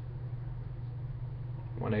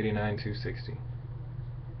 189/260.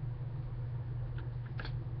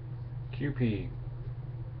 QP,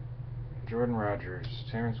 Jordan Rogers,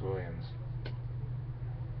 Terrence Williams.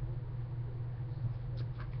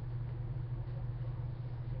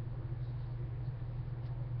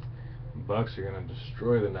 Bucks are going to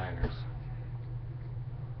destroy the Niners.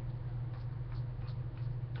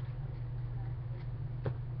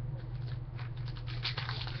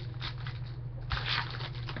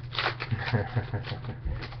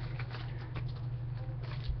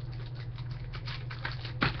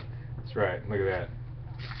 That's right, look at that.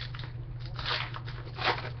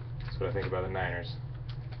 That's what I think about the Niners.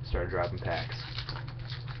 Start dropping packs.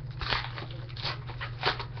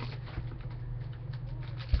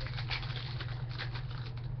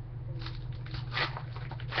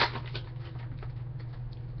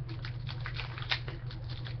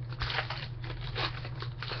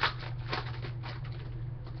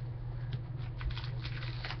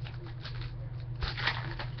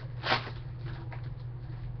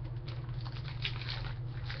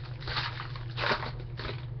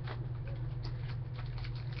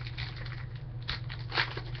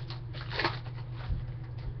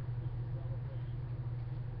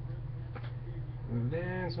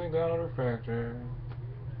 Vince McDonald refractor.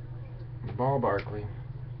 Ball Barkley.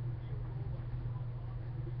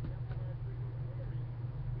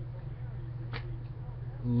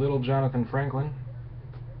 Little Jonathan Franklin.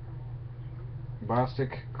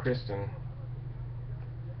 Bostic Kristen.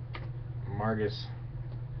 Margus.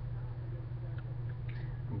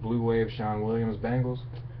 Blue Wave Sean Williams, Bengals.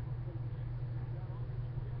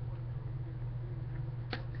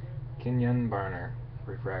 Kenyon Barner,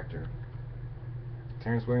 refractor.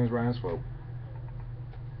 Terrence Williams, Ryan Swope.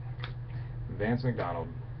 Vance McDonald.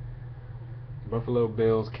 Buffalo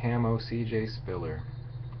Bills camo, CJ Spiller.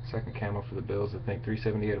 Second camo for the Bills, I think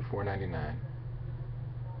 378/499.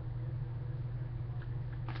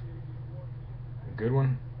 Good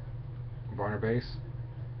one. Barner base.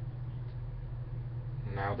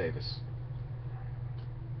 Now Davis.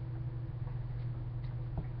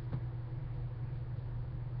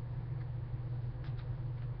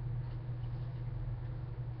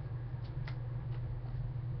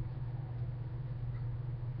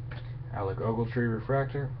 Alec Ogletree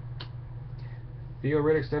refractor. Theo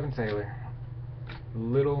Riddick, Stephen Taylor.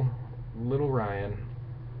 Little Ryan.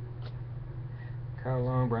 Kyle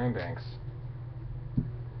Long, Brian Banks.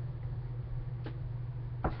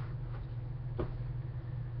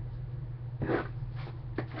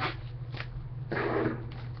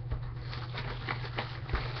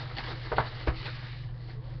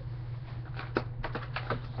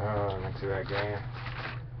 Oh, I went to that game.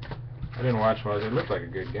 I didn't watch much. It looked like a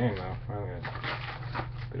good game, though. Finally, a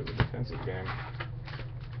bit of a defensive game. I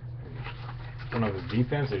don't know if it's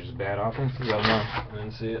defense or just bad offense. I don't know. I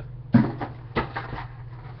didn't see it.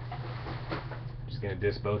 Just gonna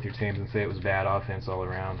diss both your teams and say it was bad offense all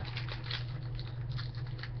around.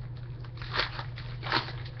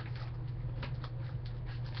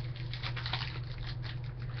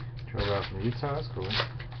 Drove out from Utah. That's cool.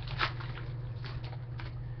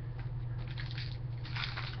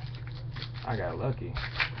 I got lucky.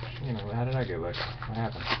 You know, how did I get lucky? What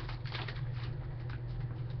happened?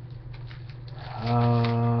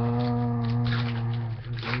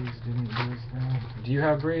 Breeze didn't do his thing. Do you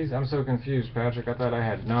have Breeze? I'm so confused, Patrick. I thought I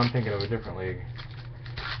had. No, I'm thinking of a different league.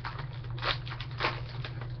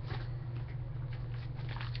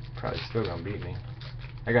 Probably still gonna beat me.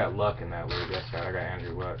 I got Luck in that league. That's right. I got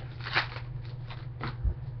Andrew Luck.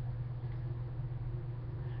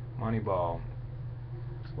 Moneyball.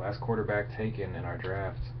 Last quarterback taken in our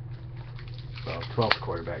draft. Well, 12th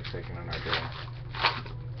quarterback taken in our draft.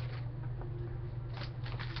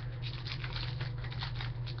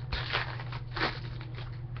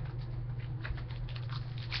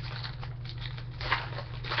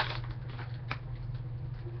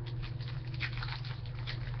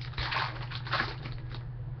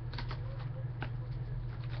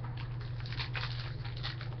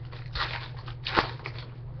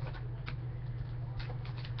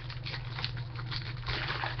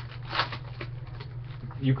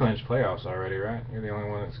 You clinched playoffs already, right? You're the only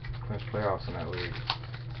one that's clinched playoffs in that league.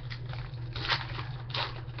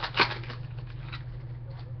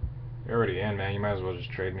 You're already in, man. You might as well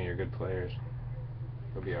just trade me your good players.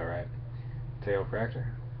 You'll be alright. Tail Fractor.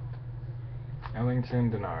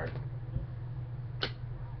 Ellington Denard.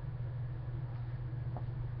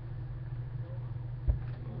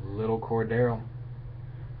 Little Cordero.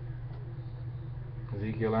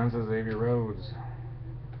 Ezekiel Lanza, Xavier Rhodes.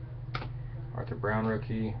 Arthur Brown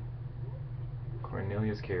rookie.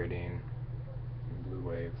 Cornelius Carradine. Blue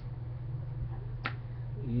Wave.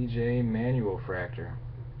 EJ Manuel Fractor.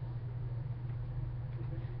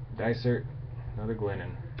 Dysert. Another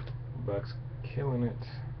Glennon. Bucks killing it.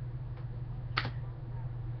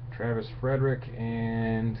 Travis Frederick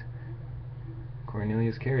and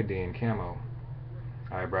Cornelius Carradine camo.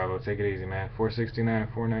 Alright, Bravo, take it easy, man. 469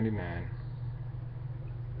 and 499.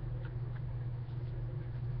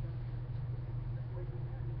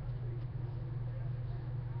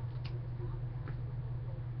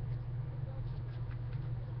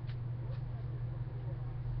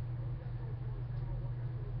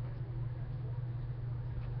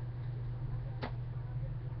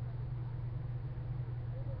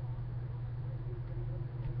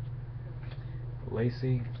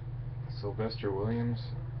 Lacey, Sylvester Williams,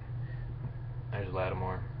 there's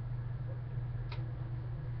Lattimore.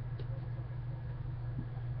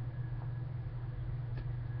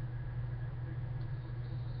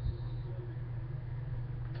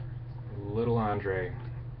 Little Andre,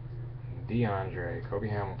 DeAndre, Kobe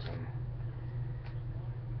Hamilton,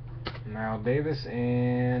 Niall Davis,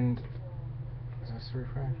 and is this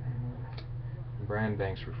refractor? Brian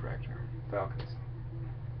Banks refractor, Falcons.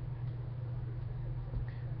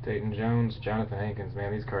 Dayton Jones, Jonathan Hankins.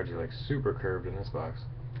 Man, these cards are like super curved in this box.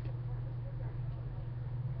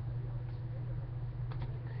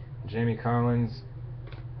 Jamie Collins.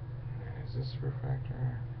 Is this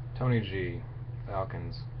refractor? Tony G,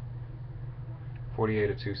 Falcons. 48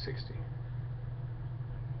 of 260.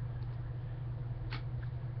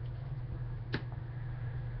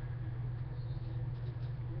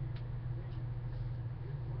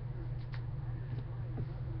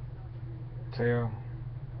 Teo.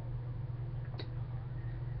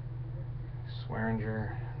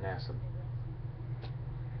 Swearinger, NASA.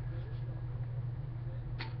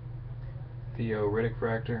 Theo Riddick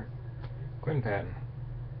Fractor. Quinn Patton.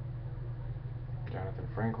 Jonathan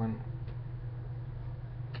Franklin.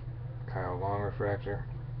 Kyle Long Refractor.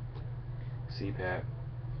 CPAT.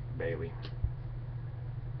 Bailey.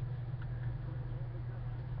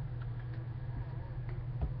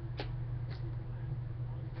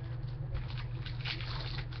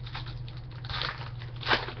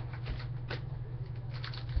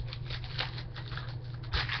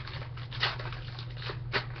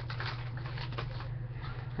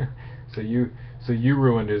 So you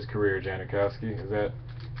ruined his career, Janikowski. Is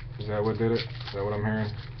that what did it? Is that what I'm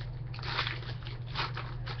hearing?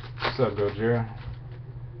 What's up, Gojira?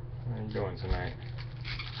 How you doing tonight?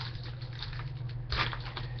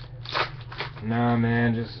 Nah,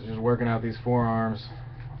 man, just working out these forearms.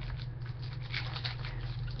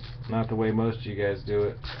 Not the way most of you guys do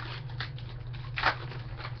it.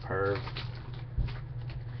 Perv.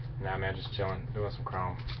 Nah, man, just chilling, doing some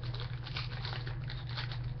chrome.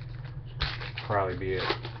 Probably be it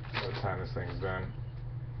by the time this thing's done.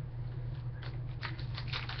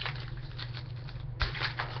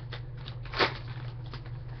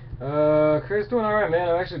 Chris doing alright, man.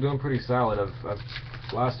 I'm actually doing pretty solid. I've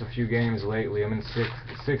lost a few games lately. I'm in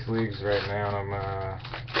six leagues right now, and I'm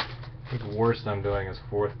I think the worst I'm doing is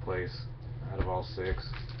 4th place out of all 6.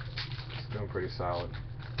 It's doing pretty solid.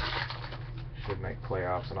 Should make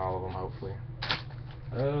playoffs in all of them, hopefully.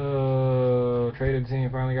 Oh, traded team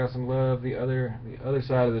finally got some love. The other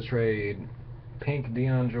side of the trade, pink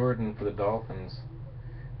Dion Jordan for the Dolphins.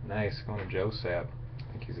 Nice, going to Joe Sapp.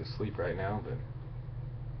 I think he's asleep right now, but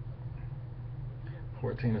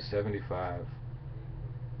 14 of 75.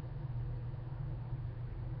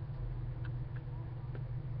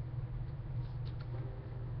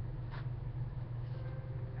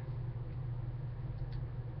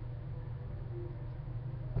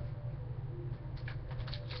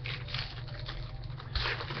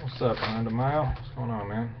 What's up, Behind a Mile? What's going on,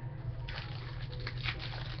 man?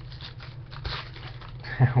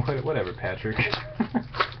 Whatever, Patrick.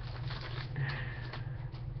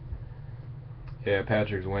 Yeah,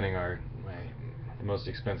 Patrick's winning the most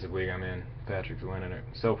expensive league I'm in. Patrick's winning it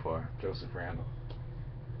so far, Joseph Randall.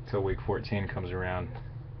 Until week 14 comes around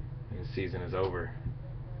and the season is over.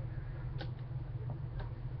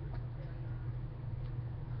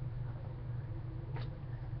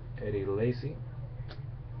 Eddie Lacy.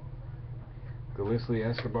 Galisly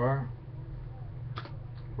Escobar.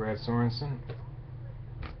 Brad Sorensen.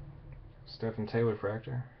 Stephen Taylor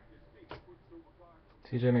Fractor.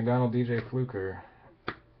 TJ McDonald, DJ Fluker.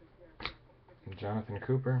 Jonathan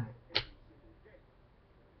Cooper.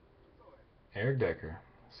 Eric Decker.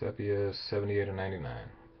 Sepia 78 of 99.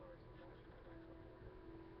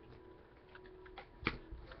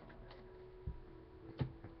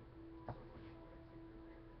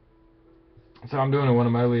 So I'm doing in one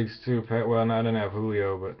of my leagues too. Well, no, I didn't have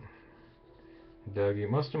Julio, but Dougie.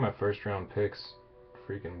 Most of my first round picks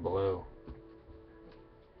freaking blow.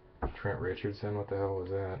 Trent Richardson, what the hell was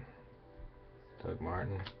that? Doug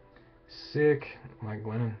Martin. Sick. Mike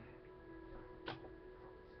Glennon.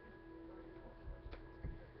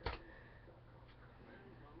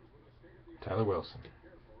 Tyler Wilson.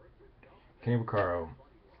 Kenny Vaccaro.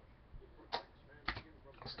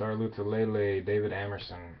 Star Lutulele. David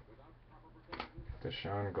Amerson.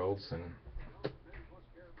 Deshaun Goldson.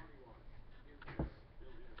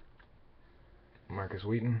 Marcus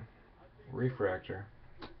Wheaton. Refractor.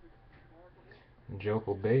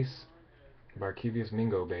 Jopel base. Barkevius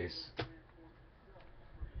Mingo base.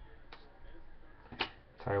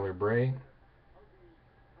 Tyler Bray.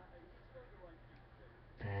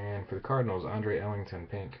 And for the Cardinals, Andre Ellington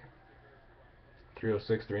pink.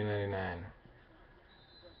 306, 399.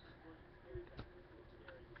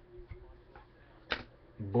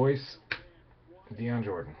 Boyce, Deion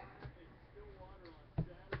Jordan.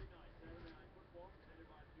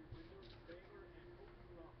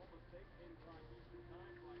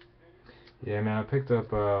 Yeah, man, I picked up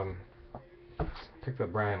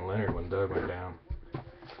Brian Leonard when Doug went down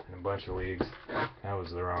in a bunch of leagues. That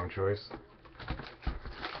was the wrong choice.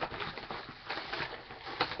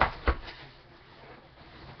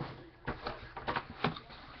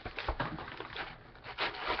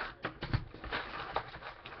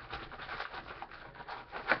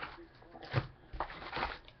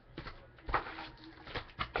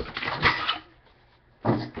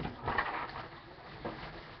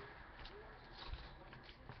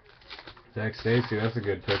 Zach Stacy, that's a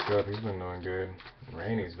good pickup. He's been doing good.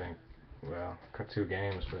 Rainey's been, well, cut 2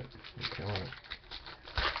 games, but he's killing it.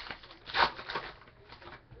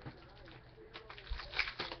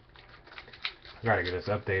 I gotta get this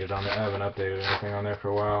updated on there. I haven't updated anything on there for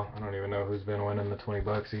a while. I don't even know who's been winning the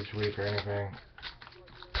 $20 each week or anything.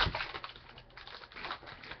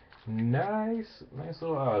 Nice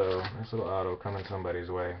little auto. Nice little auto coming somebody's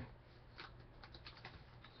way.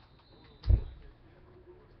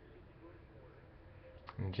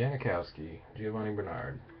 Janikowski, Giovanni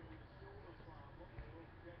Bernard.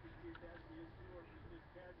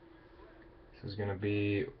 This is going to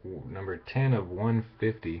be number 10 of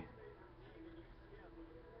 150.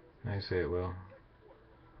 Nice hit, Will.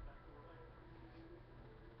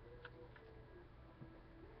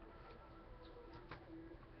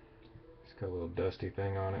 It's got a little dusty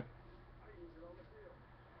thing on it.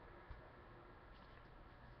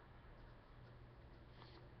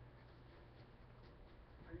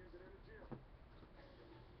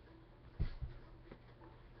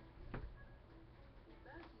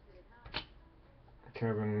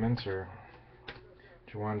 Kevin Minter,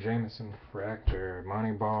 Juwan Jamison, Fractor,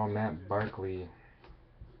 Monty Ball, Matt Barkley,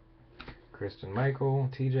 Kristen Michael,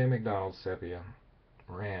 TJ McDonald, Sepia,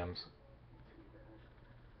 Rams,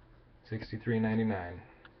 63.99.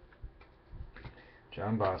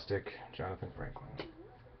 John Bostic, Jonathan Franklin.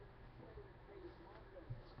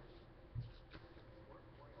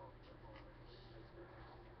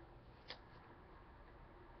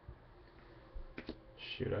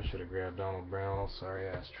 Shoot, I should have grabbed Donald Brown. Sorry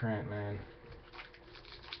ass Trent, man.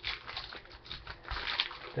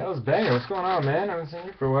 That was banger. What's going on, man? I haven't seen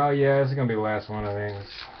you for a while. Yeah, this is gonna be the last one, I think.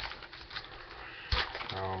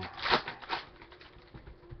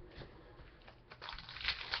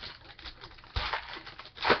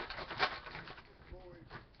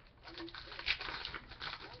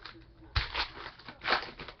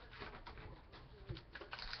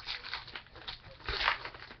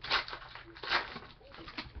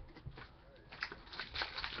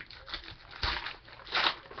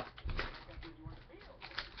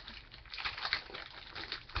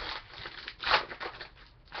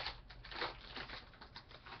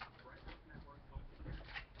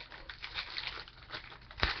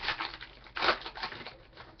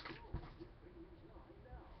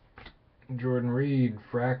 Jordan Reed,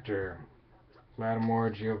 Fractor, Lattimore,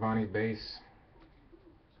 Giovanni base,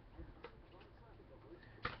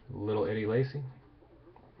 Little Eddie Lacy,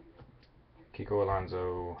 Kiko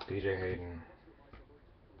Alonso, DJ Hayden,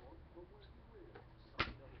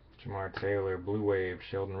 Jamar Taylor, Blue Wave,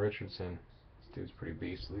 Sheldon Richardson. This dude's pretty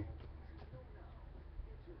beastly.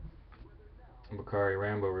 Bakari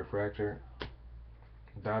Rambo, Refractor,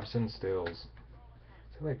 Dobson Stills.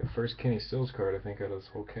 It's like the first Kenny Stills card I think out of this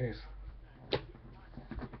whole case.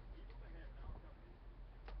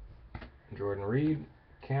 Jordan Reed,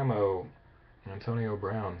 Camo, Antonio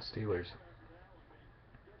Brown, Steelers.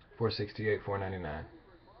 468, 499.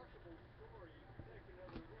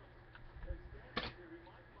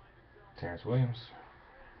 Terrence Williams,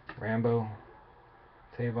 Rambo,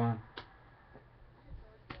 Tavon.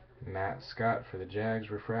 Matt Scott for the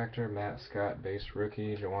Jags refractor. Matt Scott base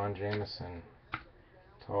rookie. Jawan Jamison.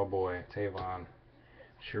 Tall boy Tavon.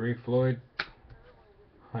 Sharif Floyd.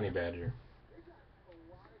 Honey Badger.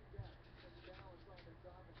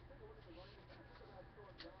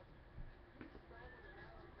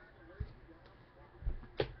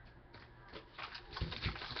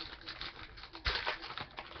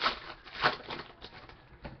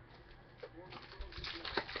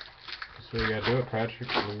 So you gotta do it, Patrick.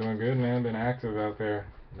 You're doing good, man. Been active out there,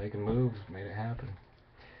 making moves, made it happen.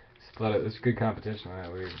 It's good competition in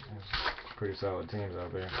that league. There's pretty solid teams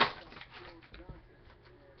out there.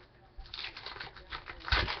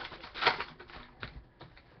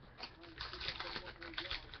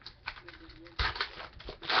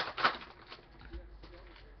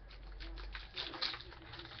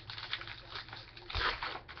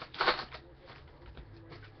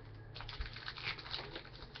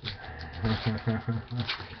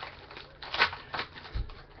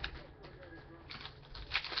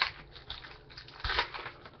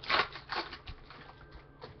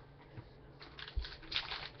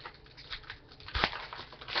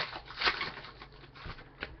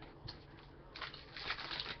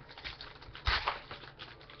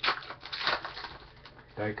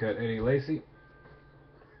 Die cut Eddie Lacy.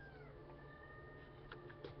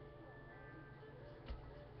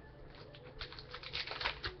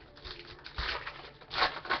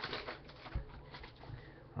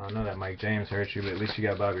 I know that Mike James hurt you, but at least you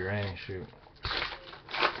got Bobby Rainey. Shoot.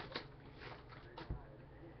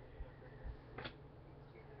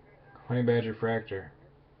 Honey Badger Fractor.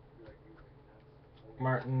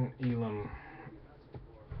 Martin Elam.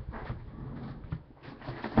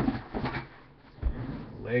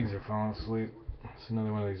 Legs are falling asleep. It's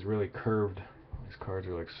another one of these really curved. These cards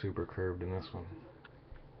are like super curved in this one.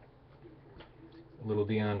 Little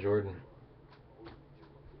Dion Jordan.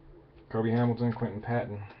 Kobe Hamilton, Quentin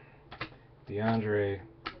Patton. DeAndre,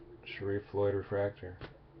 Sharif Floyd Refractor.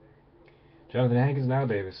 Jonathan Hankins, Now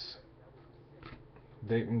Davis.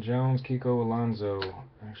 Dayton Jones, Kiko Alonso.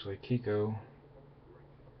 Actually, Kiko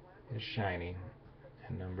is shiny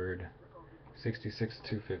and numbered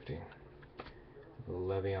 66/250.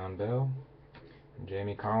 Le'Veon Bell.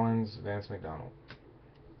 Jamie Collins, Vance McDonald.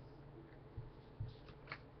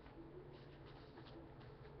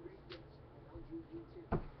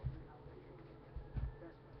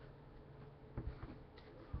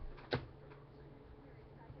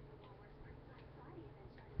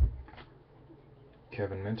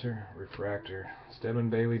 Kevin Minter, Refractor. Stedman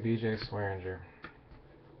Bailey, DJ Swearinger.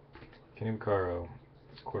 Kenny Vaccaro.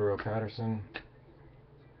 Cordero Patterson.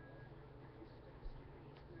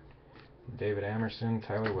 David Amerson,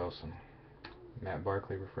 Tyler Wilson. Matt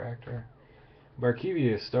Barkley, Refractor.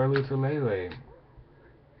 Barkevius, Star Luther Lele.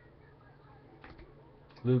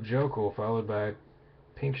 Luke Jokel, followed by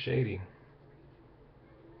Pink Shady.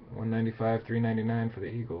 195, 399 for the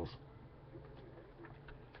Eagles.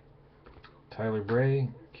 Tyler Bray,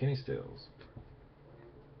 Kenny Stills.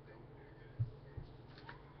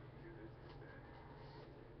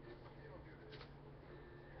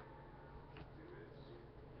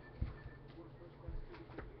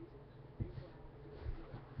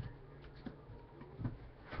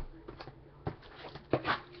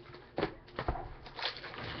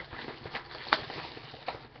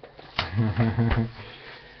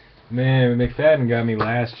 Man, McFadden got me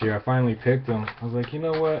last year. I finally picked him. I was like, you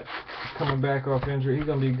know what? He's coming back off injury. He's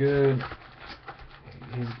going to be good.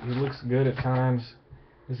 He looks good at times.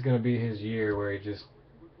 This is going to be his year where he just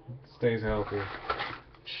stays healthy.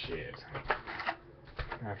 Shit.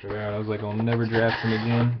 After that, I was like, I'll never draft him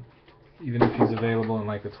again, even if he's available in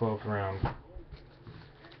like the 12th round.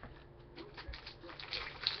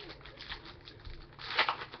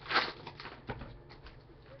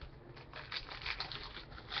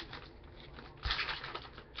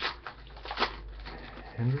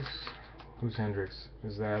 Hendricks? Who's Hendricks?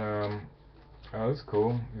 Is that, oh, that's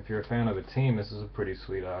cool. If you're a fan of the team, this is a pretty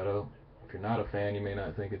sweet auto. If you're not a fan, you may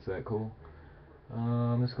not think it's that cool.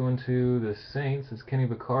 Let's go into the Saints. It's Kenny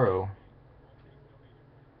Vaccaro.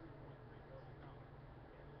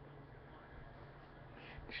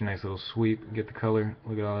 Get you a nice little sweep. Get the color.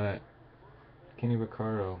 Look at all that. Kenny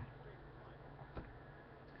Vaccaro.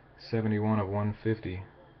 71 of 150.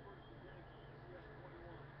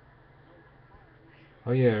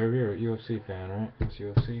 Oh yeah, you're a UFC fan, right? What's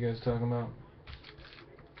UFC you guys talking about?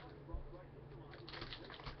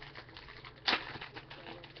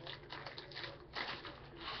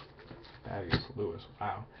 Thaddeus Lewis.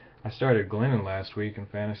 Wow. I started Glennon last week in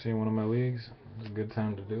fantasy in one of my leagues. It was a good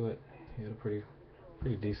time to do it. He had a pretty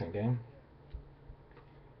decent game.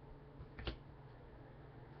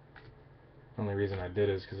 Only reason I did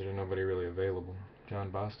is because there's nobody really available.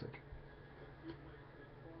 John Bostic.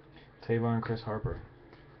 Tavon Chris Harper.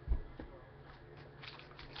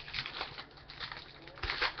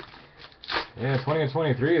 Yeah, 20 and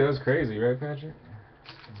 23. That was crazy, right, Patrick?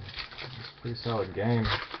 It's a pretty solid game.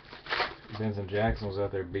 Vincent Jackson was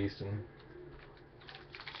out there beasting.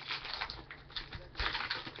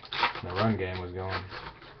 The run game was going.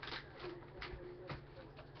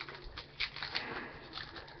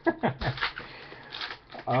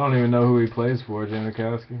 I don't even know who he plays for,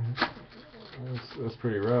 Janikowski. That's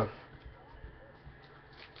pretty rough.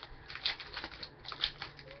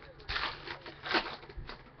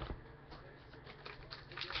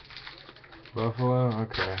 Buffalo?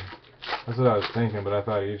 Okay. That's what I was thinking, but I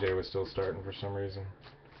thought EJ was still starting for some reason.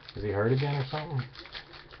 Is he hurt again or something?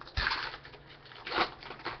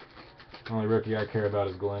 The only rookie I care about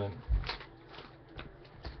is Glennon.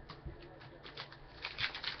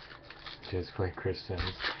 Just play Chris Sims.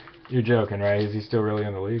 You're joking, right? Is he still really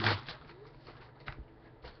in the league?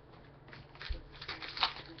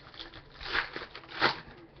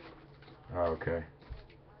 Oh, okay.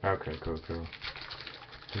 Okay, cool.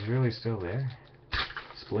 He's really still there?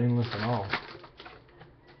 Spleenless and all.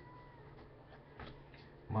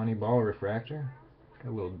 Monty Ball refractor.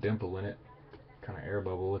 Got a little dimple in it. Kind of air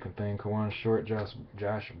bubble looking thing. Kawan Short,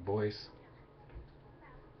 Josh Boyce.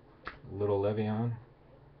 Little Le'Veon.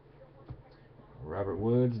 Robert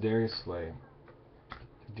Woods, Darius Slay.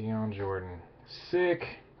 Dion Jordan. Sick.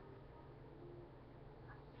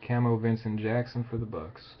 Camo Vincent Jackson for the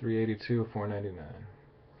Bucks. 382 of 499.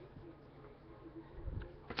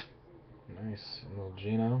 Nice. Little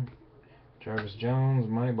Gino. Jarvis Jones,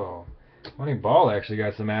 Moneyball. Moneyball actually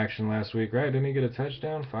got some action last week, right? Didn't he get a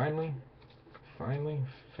touchdown finally?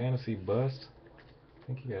 Fantasy bust. I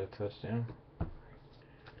think he got a touchdown.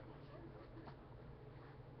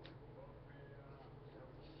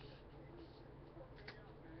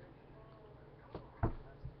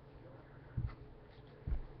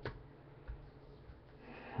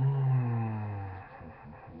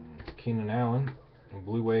 Keenan Allen,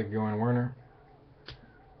 Blue Wave Bjorn Werner,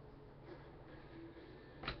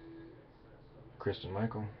 Christian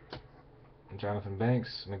Michael, Jonathan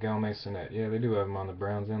Banks, Miguel Masonette. Yeah, they do have him on the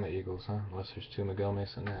Browns and the Eagles, huh? Unless there's two Miguel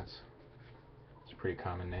Masonettes. It's a pretty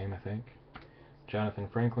common name, I think. Jonathan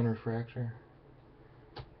Franklin refractor.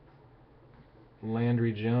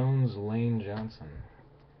 Landry Jones, Lane Johnson.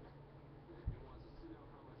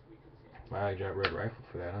 Wow, you got Red Rifle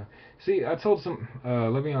for that, huh? See, I told some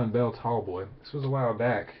Le'Veon Bell Tallboy. This was a while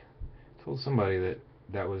back. I told somebody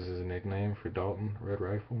that was his nickname for Dalton, Red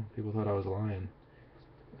Rifle. People thought I was lying,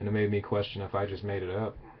 and it made me question if I just made it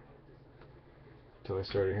up. Until I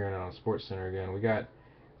started hearing it on SportsCenter again. We got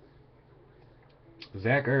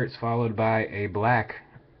Zach Ertz followed by a black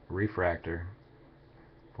refractor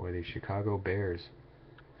for the Chicago Bears.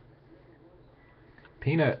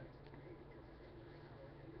 Peanut.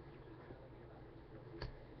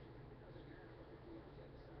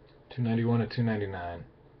 $291 to $299.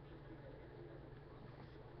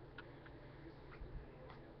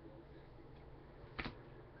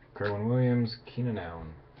 Kerwin Williams, Keenan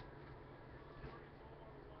Allen.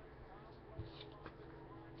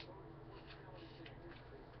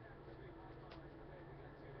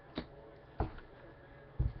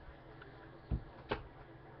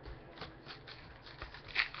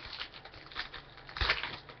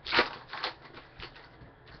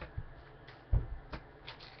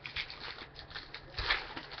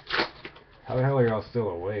 How the hell are y'all still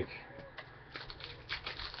awake?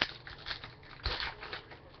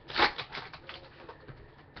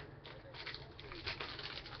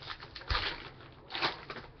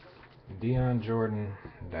 Dion Jordan,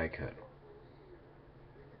 die cut.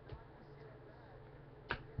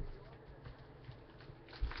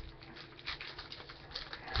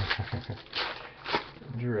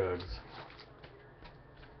 Drugs.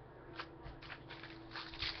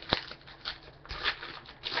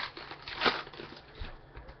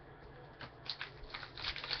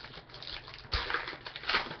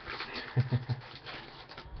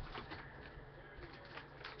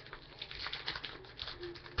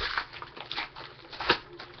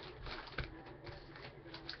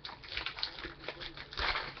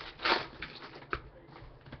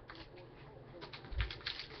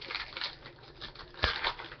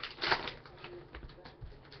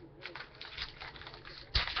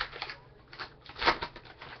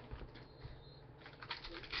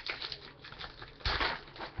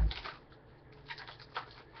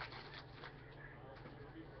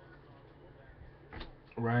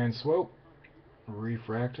 Ryan Swope,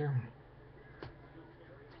 refractor.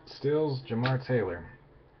 Stills, Jamar Taylor.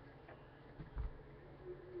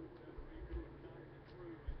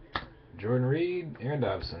 Jordan Reed, Aaron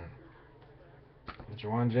Dobson,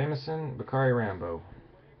 Jawan Jameson, Bakari Rambo,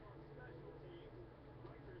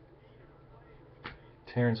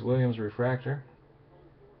 Terrence Williams, refractor,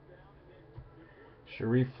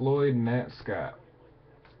 Sharif Floyd, Matt Scott,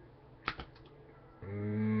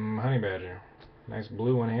 Honey Badger, nice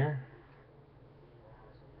blue one here.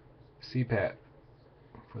 CPAT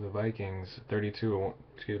for the Vikings,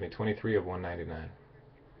 23 of 199.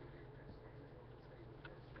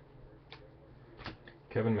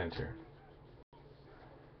 Kevin Minter,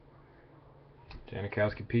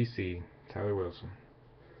 Janikowski PC, Tyler Wilson,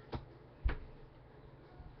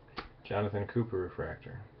 Jonathan Cooper,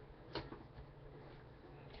 refractor,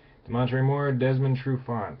 Demontre Moore, Desmond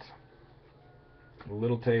Trufant,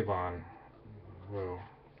 Little Tavon, whoa,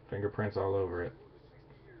 fingerprints all over it,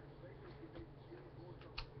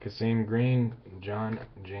 Kasim Green, John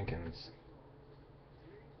Jenkins.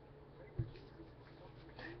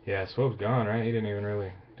 Yeah, Swope's gone, right? He didn't even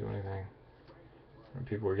really do anything.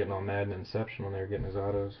 People were getting all mad in Inception when they were getting his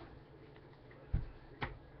autos.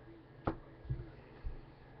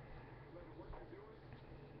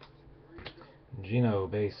 Gino,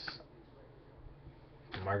 base.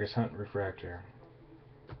 Marcus Hunt, refractor.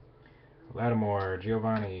 Lattimore,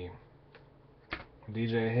 Giovanni.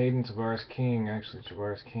 DJ Hayden, Tavares King. Actually,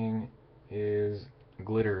 Tavares King is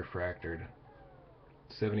glitter refractored.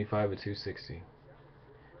 75 of 260.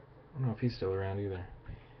 I don't know if he's still around either.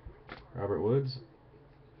 Robert Woods.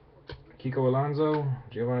 Kiko Alonso,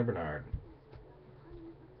 Giovanni Bernard.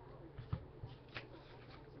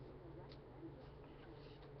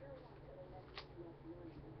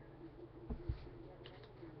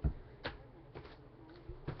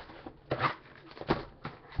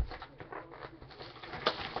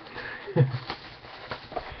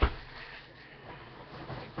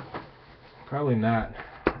 Probably not.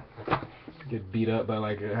 Get beat up by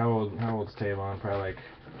like how old's Tavon? Probably like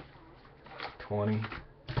 20.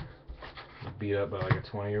 Beat up by like a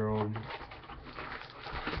 20-year-old.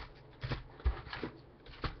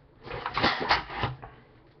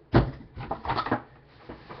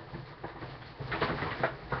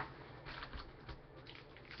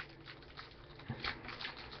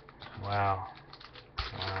 Wow.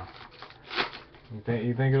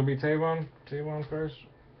 You think it'll be Tavon? Tavon first?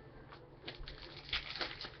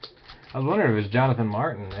 I was wondering if it was Jonathan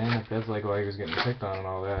Martin, man. If that's like why he was getting picked on and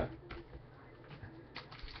all that.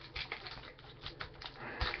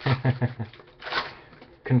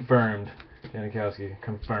 Confirmed. Janikowski,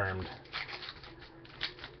 confirmed.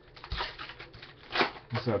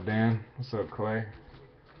 What's up, Dan? What's up, Clay?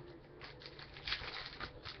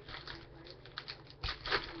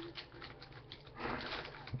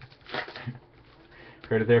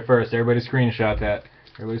 Heard it there first. Everybody screenshot that.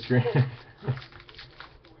 Everybody screen.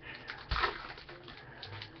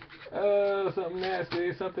 Oh, something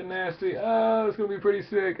nasty. Oh, it's gonna be pretty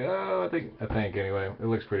sick. Oh, I think anyway. It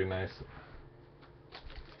looks pretty nice.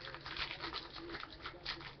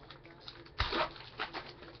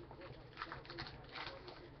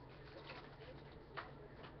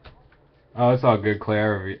 Oh, it's all good, Clay.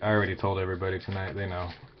 I already told everybody tonight. They know.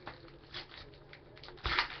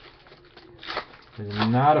 He's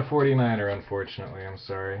not a 49er, unfortunately. I'm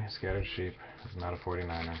sorry. Scattered Sheep is not a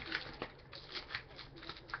 49er.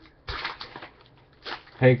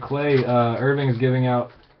 Hey, Clay, Irving's giving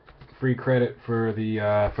out free credit for the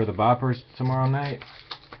boppers tomorrow night.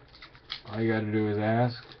 All you got to do is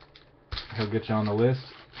ask. He'll get you on the list.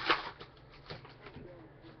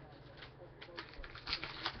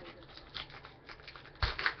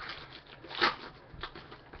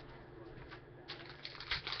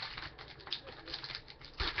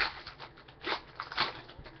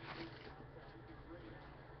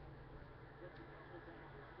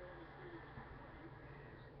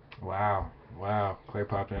 Wow. Clay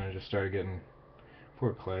popped in and just started getting...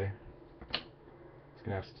 Poor Clay. He's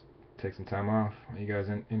going to have to take some time off. You guys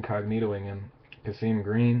incognitoing him. Kasim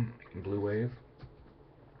Green, Blue Wave.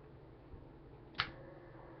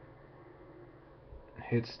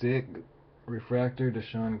 Hit Stick, Refractor,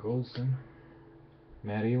 Deshaun Goldson.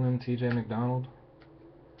 Matt Elam, TJ McDonald.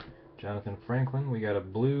 Jonathan Franklin. We got a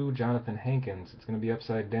blue Jonathan Hankins. It's going to be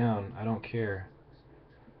upside down. I don't care.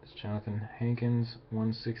 It's Jonathan Hankins,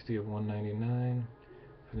 160 of 199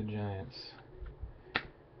 for the Giants.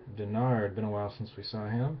 Denard, been a while since we saw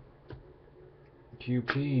him.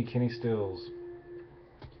 QP, Kenny Stills.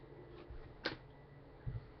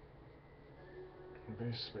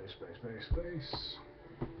 Base.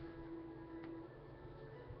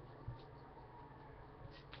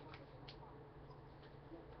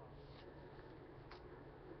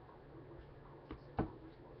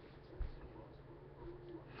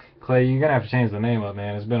 Clay, you're gonna have to change the name up,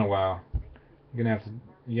 man. It's been a while. You're gonna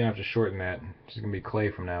have to shorten that. It's just gonna be Clay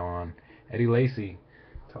from now on. Eddie Lacy,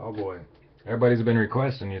 tall boy. Everybody's been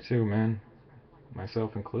requesting you too, man.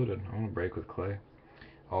 Myself included. I want to break with Clay.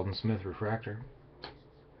 Alden Smith refractor.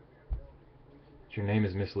 Your name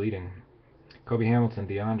is misleading. Kobe Hamilton,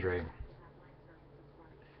 DeAndre.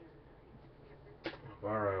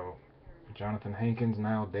 Varro. Jonathan Hankins,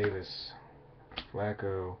 Nile Davis.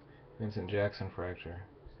 Flacco. Vincent Jackson fracture.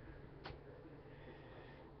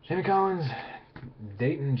 Jimmy Collins.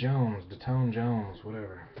 Dayton Jones. Datone Jones.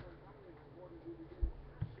 Whatever.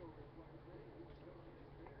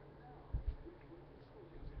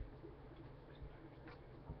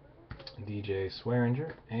 DJ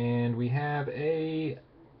Swearinger. And we have a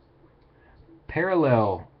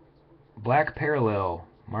parallel. Black parallel.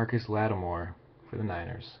 Marcus Lattimore for the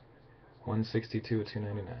Niners. 162 of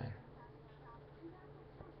 299.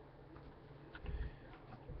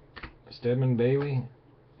 Stedman Bailey,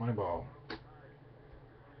 my ball.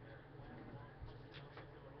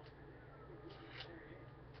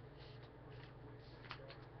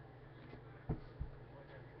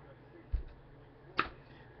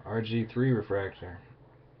 RG3 refractor.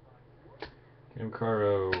 Kim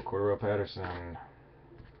Caro, Cordero Patterson.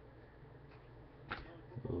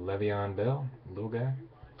 Le'Veon Bell, little guy.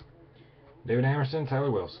 David Amerson,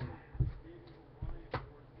 Tyler Wilson.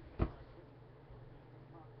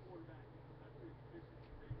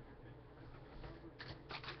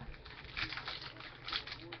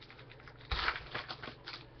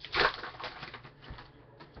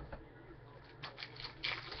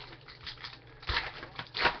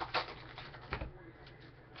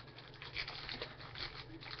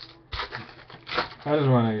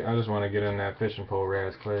 I just want to get in that fishing pole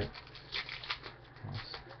Raz Clay.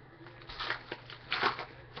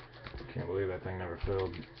 Can't believe that thing never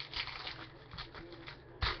filled.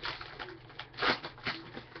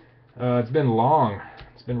 It's been long.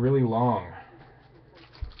 It's been really long.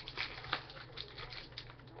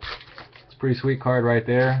 It's a pretty sweet card right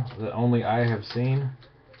there that only I have seen.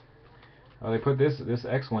 Oh, they put this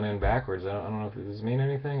X one in backwards. I don't know if does this mean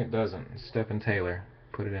anything. It doesn't. It's Stephen Taylor.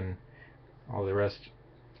 Put it in. All the rest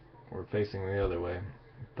were facing the other way.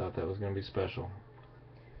 Thought that was going to be special.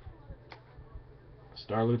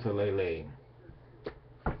 Starluta Lele.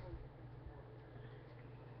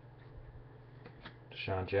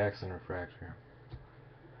 Deshaun Jackson refractor.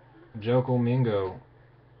 Joko Mingo.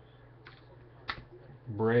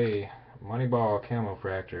 Bray. Moneyball camo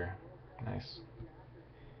fractor. Nice.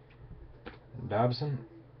 Dobson.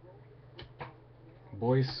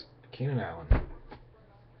 Boyce. Keenan Allen.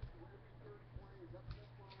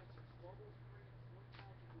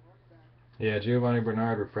 Yeah, Giovanni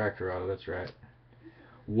Bernard refractor auto, that's right.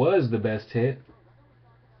 Was the best hit.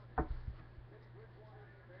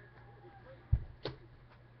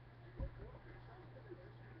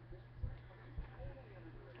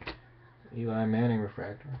 Eli Manning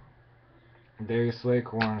refractor. Darius Slay,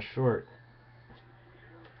 Kawan Short.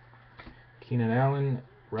 Keenan Allen,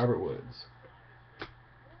 Robert Woods.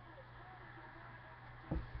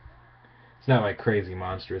 It's not like crazy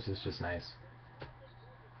monstrous, it's just nice.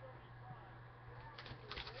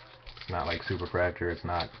 It's not like Superfractor, it's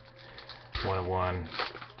not 1 of 1.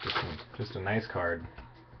 Just a nice card.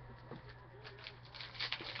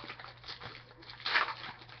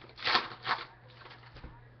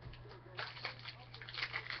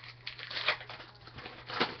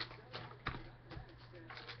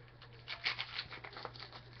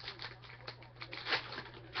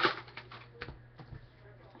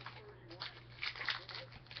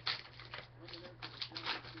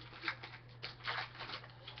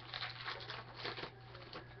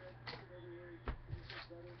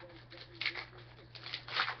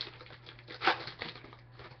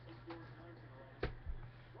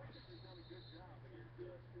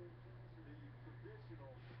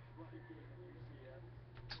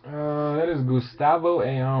 That is Gustavo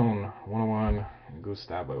Ayon. 101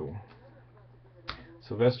 Gustavo.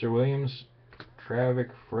 Sylvester Williams,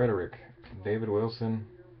 Travick Frederick, David Wilson,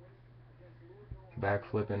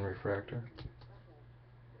 backflipping refractor.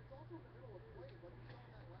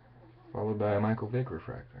 Followed by a Michael Vick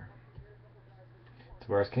refractor.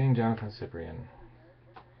 Tavares King, Jonathan Cyprien.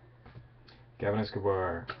 Gavin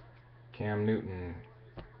Escobar, Cam Newton,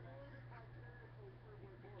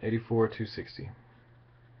 84/260.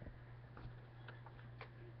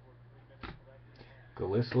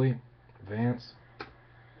 Gillislee, Vance,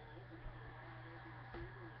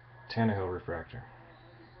 Tannehill refractor.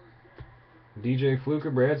 DJ Fluker,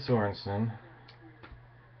 Brad Sorensen,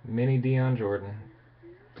 Mini Dion Jordan,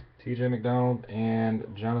 TJ McDonald, and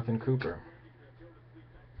Jonathan Cooper.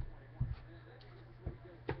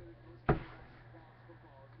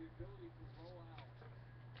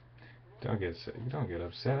 Don't get sick. Don't get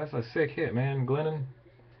upset. That's a sick hit, man. Glennon.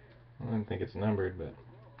 I don't think it's numbered, but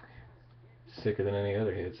sicker than any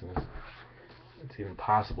other hits, and it's even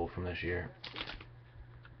possible from this year.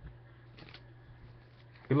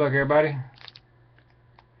 Good luck, everybody.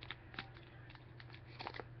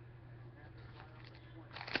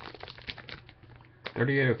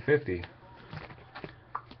 $38 of $50.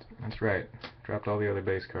 That's right. Dropped all the other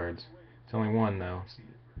base cards. It's only one, though.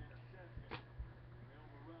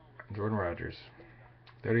 Jordan Rogers.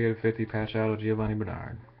 38 of 50 patch out of Giovanni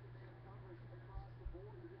Bernard.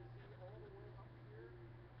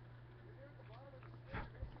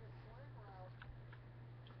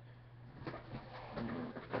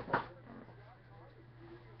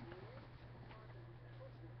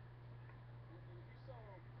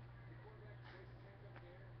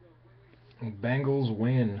 Bengals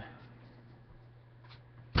win.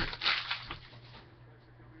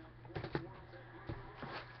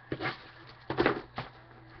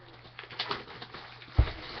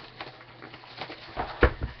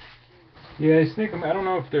 Yeah, they sneak them. I don't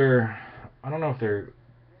know if they're.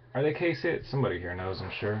 Are they case hit? Somebody here knows, I'm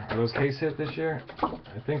sure. Are those case hit this year?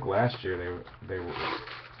 I think last year they were. I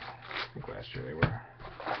think last year they were.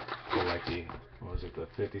 Or like the, what was it, the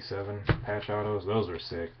 57 patch autos? Those were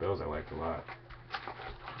sick. Those I liked a lot.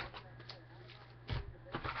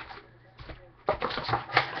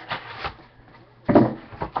 I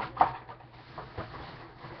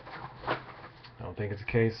don't think it's a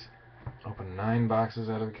case. Open 9 boxes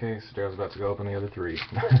out of the case. Daryl's about to go open the other 3.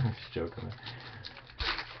 Just joking.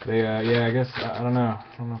 They, yeah, I guess, I don't know. I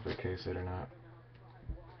don't know if they're case hit or not.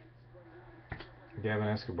 Gavin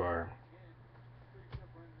Escobar.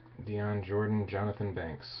 Dion Jordan, Jonathan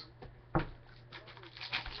Banks.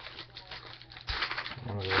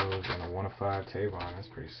 One of those and a 1 of 5 Tavon. That's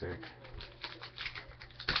pretty sick.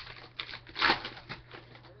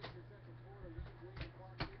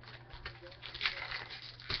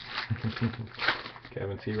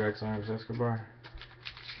 Kevin T-Rex arms Escobar.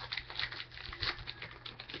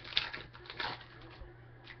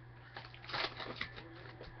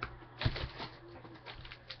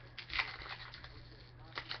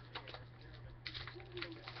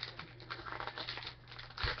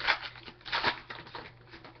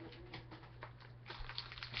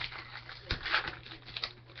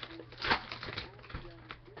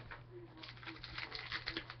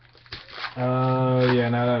 Yeah,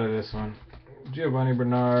 not out of this one. Giovanni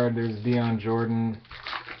Bernard, there's Dion Jordan.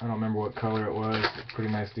 I don't remember what color it was. Pretty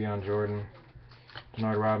nice Dion Jordan.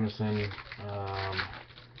 Denard Robinson.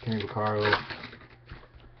 Kenny Vaccaro.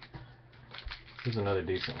 This is another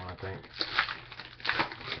decent one, I think.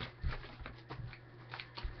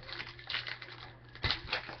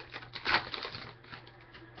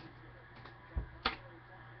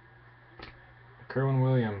 Kerwin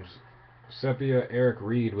Williams. Sepia Eric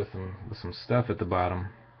Reed with some stuff at the bottom.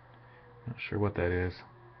 Not sure what that is.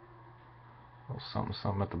 A little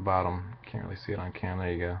something at the bottom. Can't really see it on cam.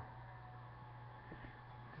 There you go.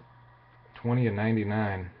 20 of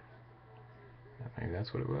 99. I think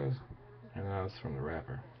that's what it was. And that's from the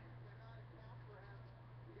wrapper.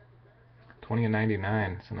 20 of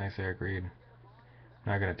 99. It's a nice Eric Reed.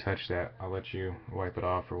 Not gonna touch that. I'll let you wipe it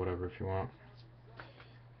off or whatever if you want.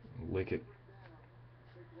 Lick it.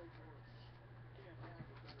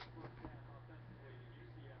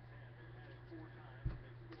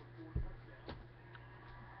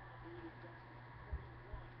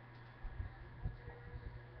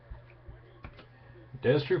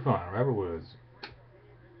 Des Trufant, Robert Woods.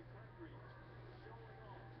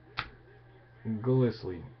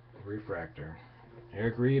 Gillislee, Refractor.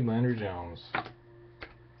 Eric Reed, Landry Jones.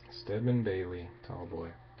 Stedman Bailey, tall boy.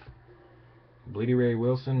 Bleedy Ray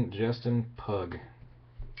Wilson, Justin Pugh.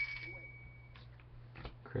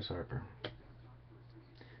 Chris Harper.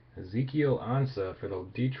 Ezekiel Ansah for the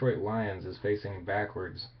Detroit Lions is facing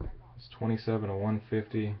backwards. It's 27 of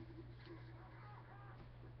 150.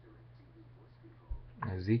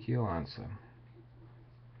 Ezekiel Ansah.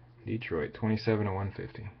 Detroit, 27 of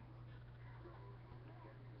 150.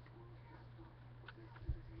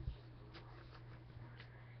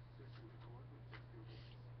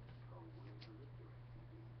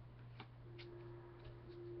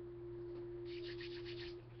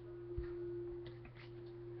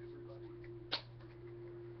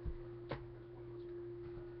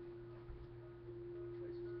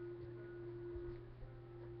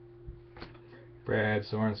 Brad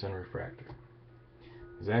Sorensen, Refractor.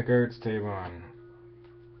 Zach Ertz, Tavon.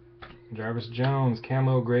 Jarvis Jones,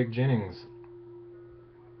 Camo, Greg Jennings.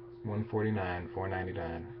 149,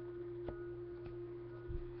 499.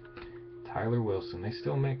 Tyler Wilson. They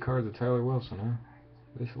still make cards of Tyler Wilson, huh?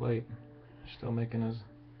 This late. Still making his.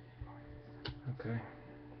 Okay.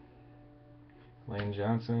 Lane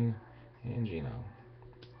Johnson and Gino.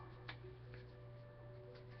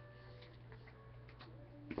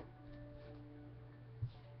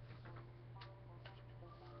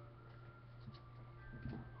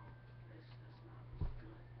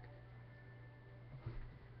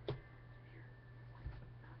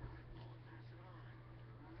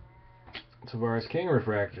 Tavares King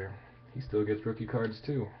refractor. He still gets rookie cards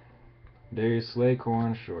too. Darius Slay,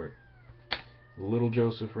 Corn Short. Little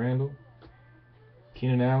Joseph Randall.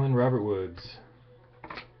 Keenan Allen, Robert Woods.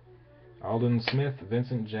 Aldon Smith,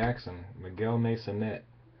 Vincent Jackson. Miguel Masonette.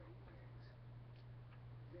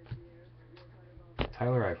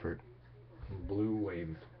 Tyler Eifert. Blue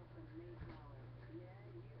Wave.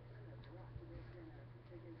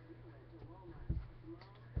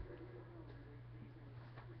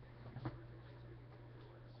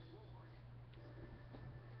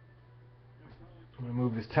 I'm going to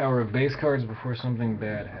move this tower of base cards before something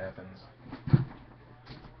bad happens.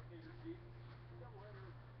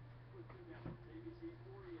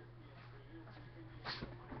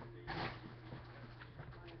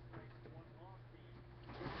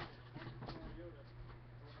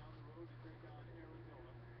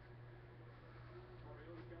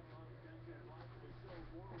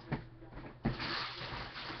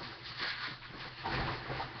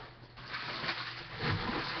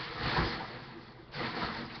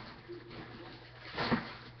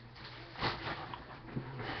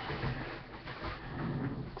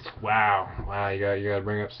 Wow, you gotta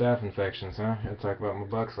bring up staph infections, huh? You gotta talk about my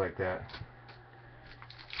Bucks like that.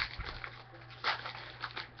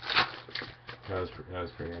 That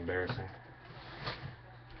was pretty embarrassing.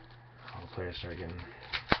 All the players start getting.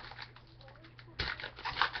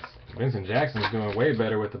 Vincent Jackson's doing way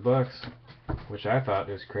better with the Bucks, which I thought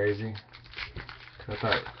was crazy. I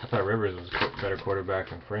thought Rivers was a better quarterback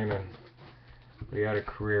than Freeman. But he had a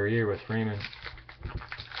career year with Freeman.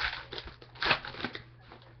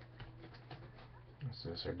 So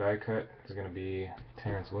this our die cut is going to be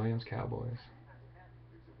Terrence Williams, Cowboys.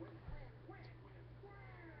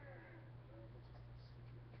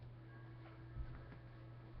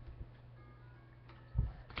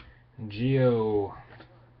 Geo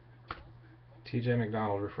TJ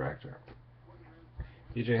McDonald refractor.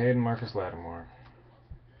 DJ Hayden, Marcus Lattimore.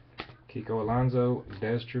 Kiko Alonso,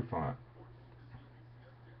 Des Trufant.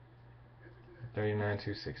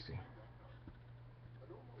 39/260.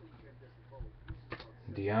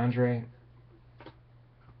 DeAndre,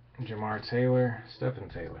 Jamar Taylor, Stephen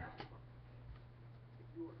Taylor.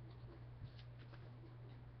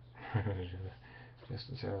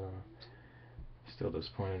 Justin Taylor. Still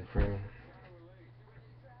disappointed in Freeman.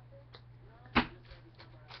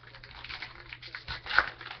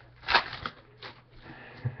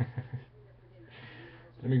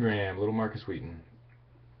 Jimmy Graham, Little Marcus Wheaton.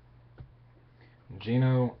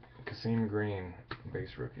 Gino, Kasim Green, base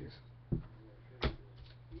rookies.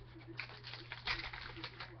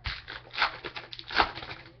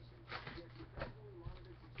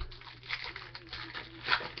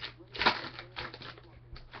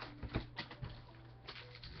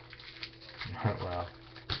 Wow.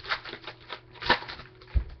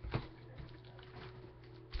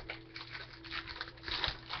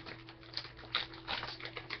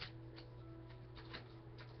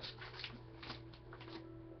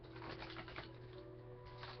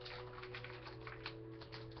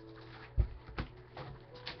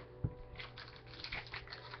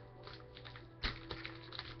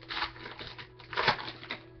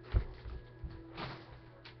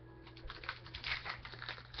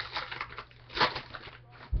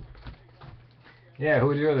 Yeah, who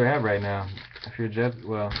would you rather have right now? If you're Jets,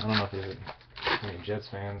 well, I don't know if there's any Jets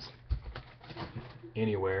fans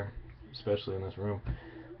anywhere, especially in this room,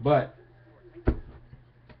 but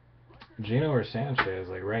Gino or Sanchez,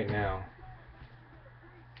 like right now,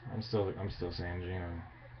 I'm still saying Gino.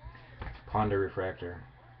 Ponder refractor.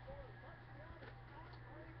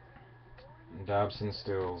 Dobson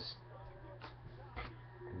Stills.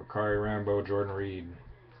 Bakari Rambo, Jordan Reed.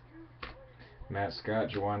 Matt Scott,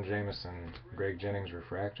 Jawan Jameson, Greg Jennings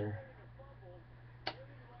refractor.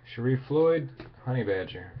 Sharif Floyd, Honey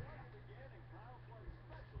Badger.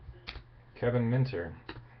 Kevin Minter,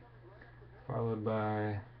 followed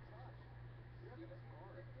by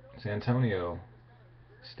Santonio,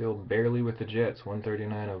 still barely with the Jets,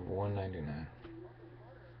 139/199.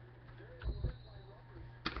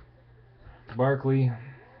 Barkley,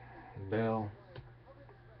 Bell,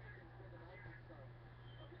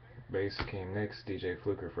 base Hakeem Nicks, DJ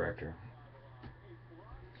Fluke refractor.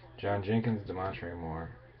 John Jenkins, Demontre Moore.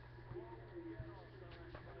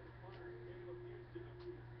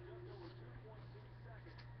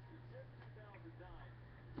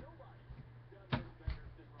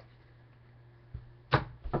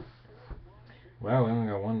 Wow, we only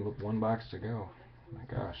got one box to go. My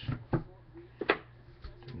gosh.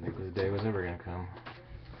 Didn't think this day was ever gonna come.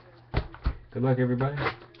 Good luck, everybody.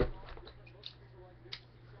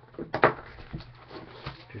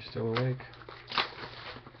 If you're still awake.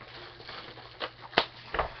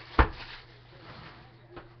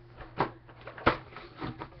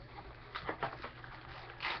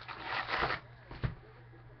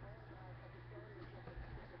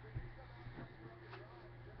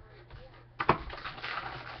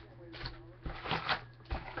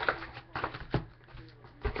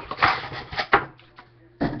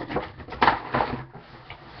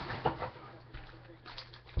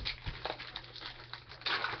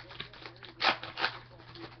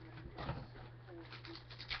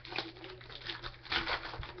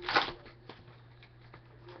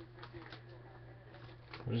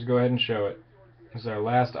 We'll just go ahead and show it. This is our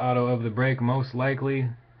last auto of the break, most likely.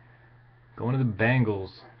 Going to the Bengals.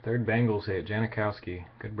 Third Bengals hit. Janikowski.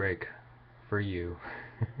 Good break for you.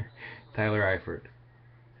 Tyler Eifert.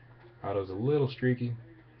 Auto's a little streaky.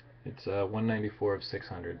 It's 194 of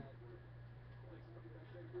 600.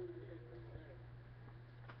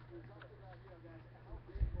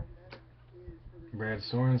 Brad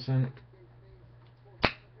Sorensen.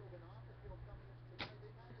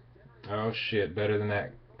 Oh shit, better than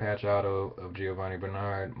that patch auto of Giovanni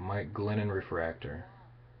Bernard. Mike Glennon refractor.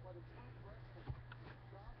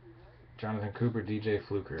 Jonathan Cooper, DJ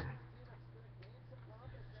Fluker.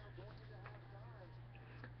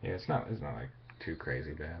 Yeah, it's not like too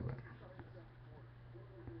crazy bad, but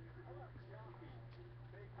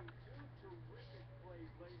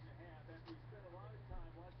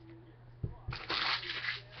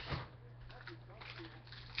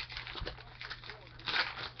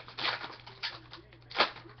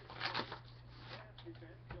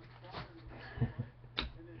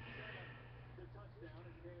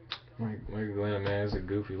Mike Glennon, man, is a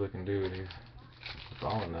goofy looking dude. He's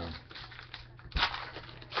falling though.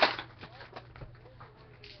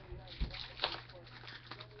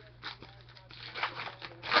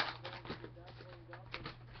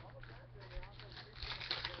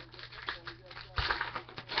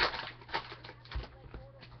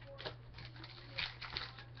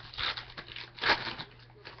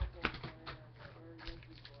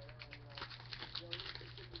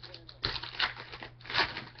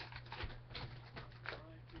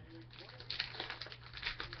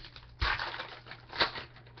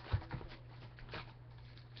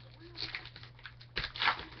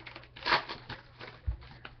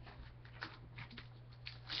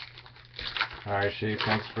 Alright, Sheep,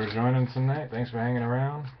 thanks for joining tonight. Thanks for hanging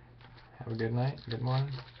around. Have a good night. Good morning.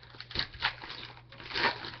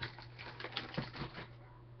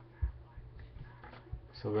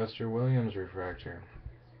 Sylvester Williams refractor.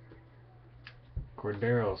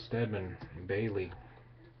 Cordero, Stedman, Bailey.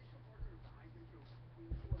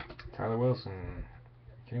 Tyler Wilson,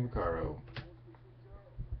 Kenny Vaccaro,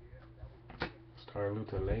 Star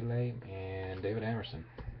Lutulele, and David Amerson.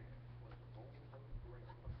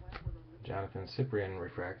 Jonathan Cyprian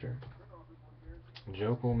refractor.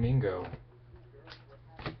 Joko Mingo,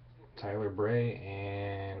 Tyler Bray,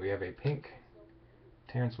 and we have a pink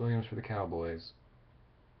Terrence Williams for the Cowboys.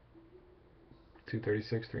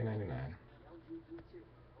 236, $3.99.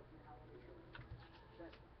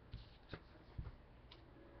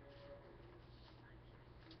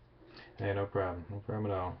 Hey, no problem. No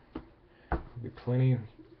problem at all. There'll be plenty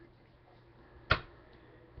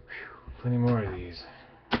more of these.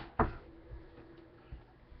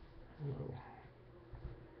 Whoa.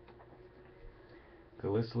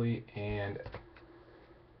 Gillislee and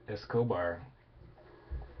Escobar.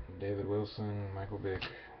 David Wilson, Michael Vick,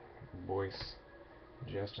 Boyce,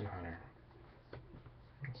 Justin Hunter.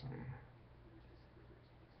 Some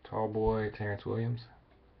tall boy, Terrence Williams.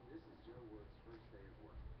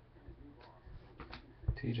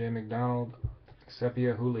 TJ McDonald,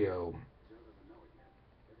 Sepia Julio.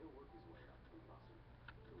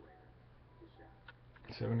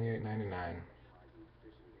 $78.99.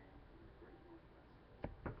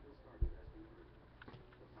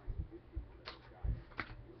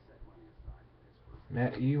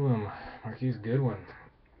 Matt Elam, Marquise Goodwin,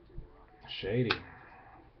 Shady,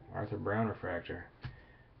 Arthur Brown refractor,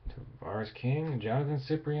 Tavares King, Jonathan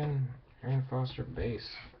Cyprian, Aaron Foster base.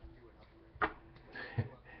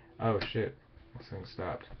 Oh shit, this thing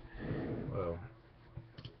stopped. Whoa.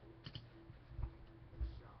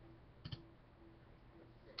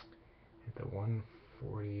 Hit the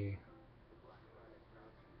 140.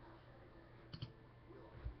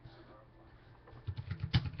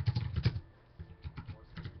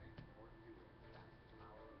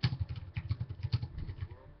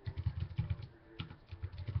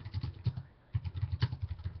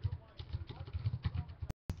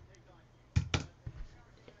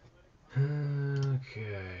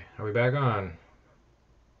 we back on?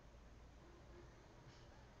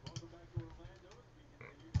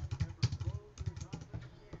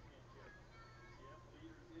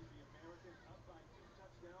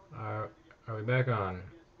 Are we back on?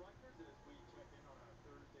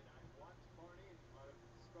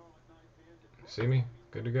 See me?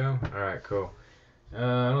 Good to go? Alright, cool. I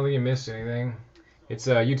don't think you missed anything. It's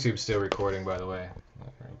YouTube's still recording, by the way.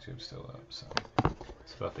 YouTube's still up, so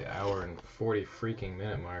it's about the hour and 40 freaking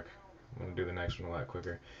minute mark. I'm gonna do the next one a lot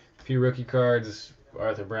quicker. A few rookie cards,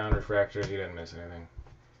 Arthur Brown refractors. You didn't miss anything.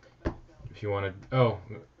 If you wanted, oh,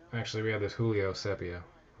 actually we have this Julio Sepia,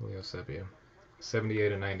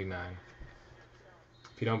 78 and 99.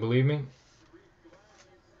 If you don't believe me,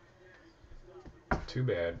 too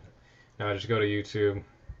bad. Now just go to YouTube.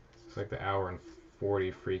 It's like the hour and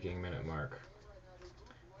 40 freaking minute mark,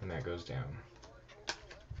 and that goes down.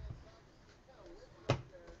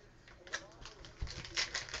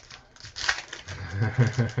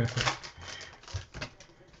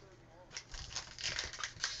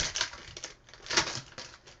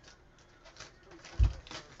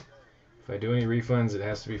 If I do any refunds, it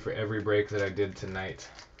has to be for every break that I did tonight.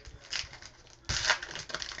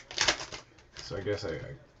 So I guess I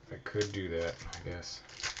could do that, I guess.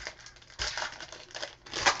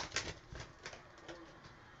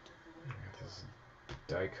 This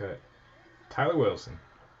die cut. Tyler Wilson.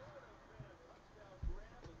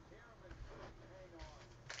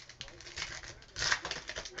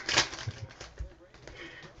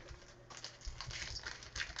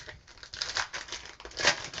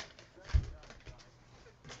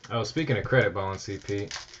 Oh, speaking of credit balling,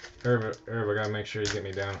 CP, Herb, I gotta make sure you get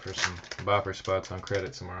me down for some bopper spots on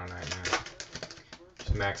credit tomorrow night, man.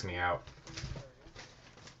 Just max me out.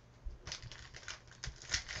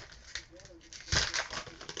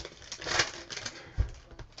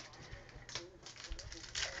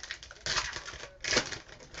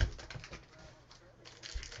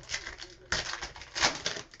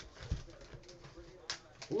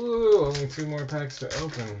 Woo, only 2 more packs to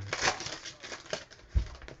open.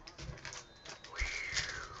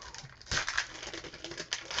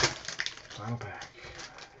 Final pack.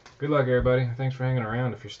 Good luck, everybody. Thanks for hanging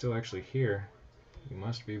around. If you're still actually here, you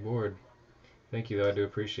must be bored. Thank you, though. I do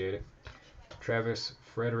appreciate it. Travis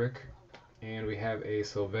Frederick, and we have a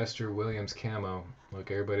Sylvester Williams camo. Look,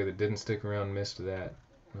 everybody that didn't stick around missed that.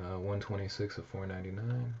 126 of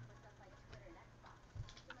 499.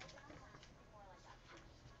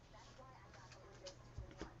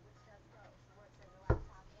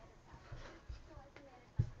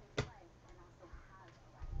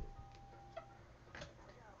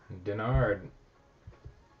 Denard,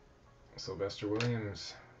 Sylvester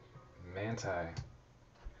Williams, Manti,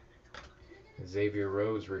 Xavier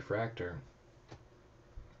Rhodes refractor,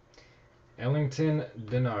 Ellington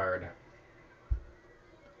Denard,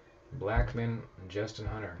 Blackman, Justin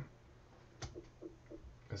Hunter,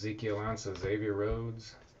 Ezekiel Ansah, Xavier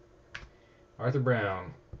Rhodes, Arthur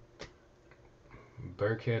Brown,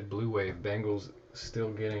 Burkhead Blue Wave, Bengals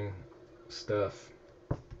still getting stuff.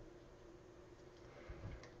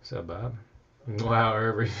 What's up, Bob? Wow,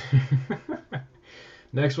 everything.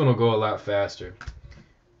 Next one will go a lot faster.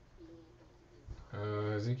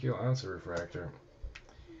 Ezekiel Ansah refractor.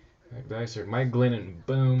 Zach Dysert, Mike Glennon,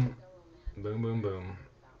 boom. Boom, boom, boom.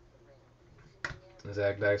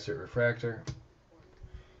 Zach Dysert refractor.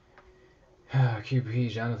 QP,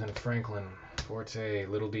 Jonathan Franklin. Forte,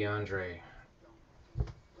 Little DeAndre.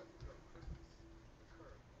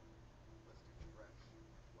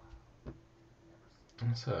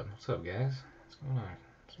 What's up? What's up, guys? What's going on?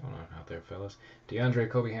 What's going on out there, fellas? DeAndre,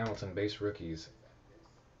 Kobe Hamilton, base rookies.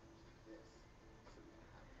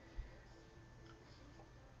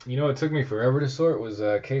 You know, it took me forever to sort was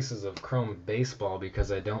cases of Chrome baseball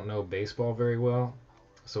because I don't know baseball very well.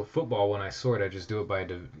 So football, when I sort, I just do it by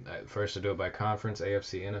first I do it by conference,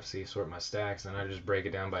 AFC, NFC, sort my stacks, and I just break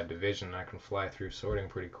it down by division, and I can fly through sorting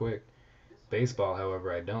pretty quick. Baseball,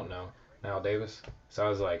 however, I don't know. Now Davis, so I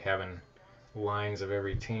was like having lines of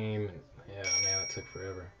every team. Yeah, man, it took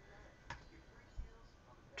forever.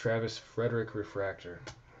 Travis Frederick refractor,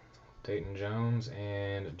 Dayton Jones,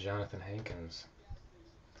 and Jonathan Hankins.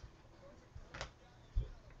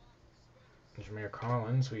 Jameer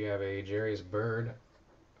Collins, we have a Jerry's Bird,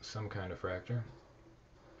 some kind of fractor,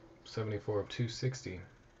 74 of 260.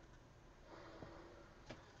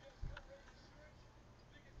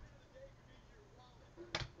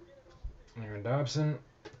 Aaron Dobson,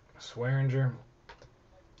 Swearinger,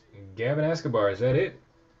 Gavin Escobar, is that it?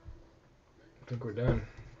 I think we're done.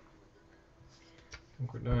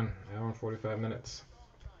 Hour and 45 minutes.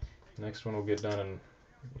 Next one will get done in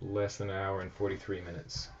less than an hour and 43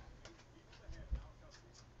 minutes.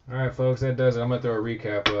 Alright, folks, that does it. I'm going to throw a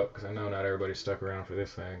recap up because I know not everybody stuck around for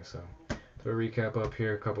this thing. So, throw a recap up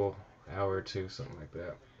here, a couple hour or two, something like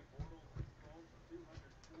that.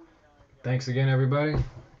 Thanks again, everybody,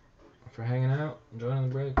 for hanging out, joining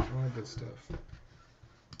the break, all that good stuff.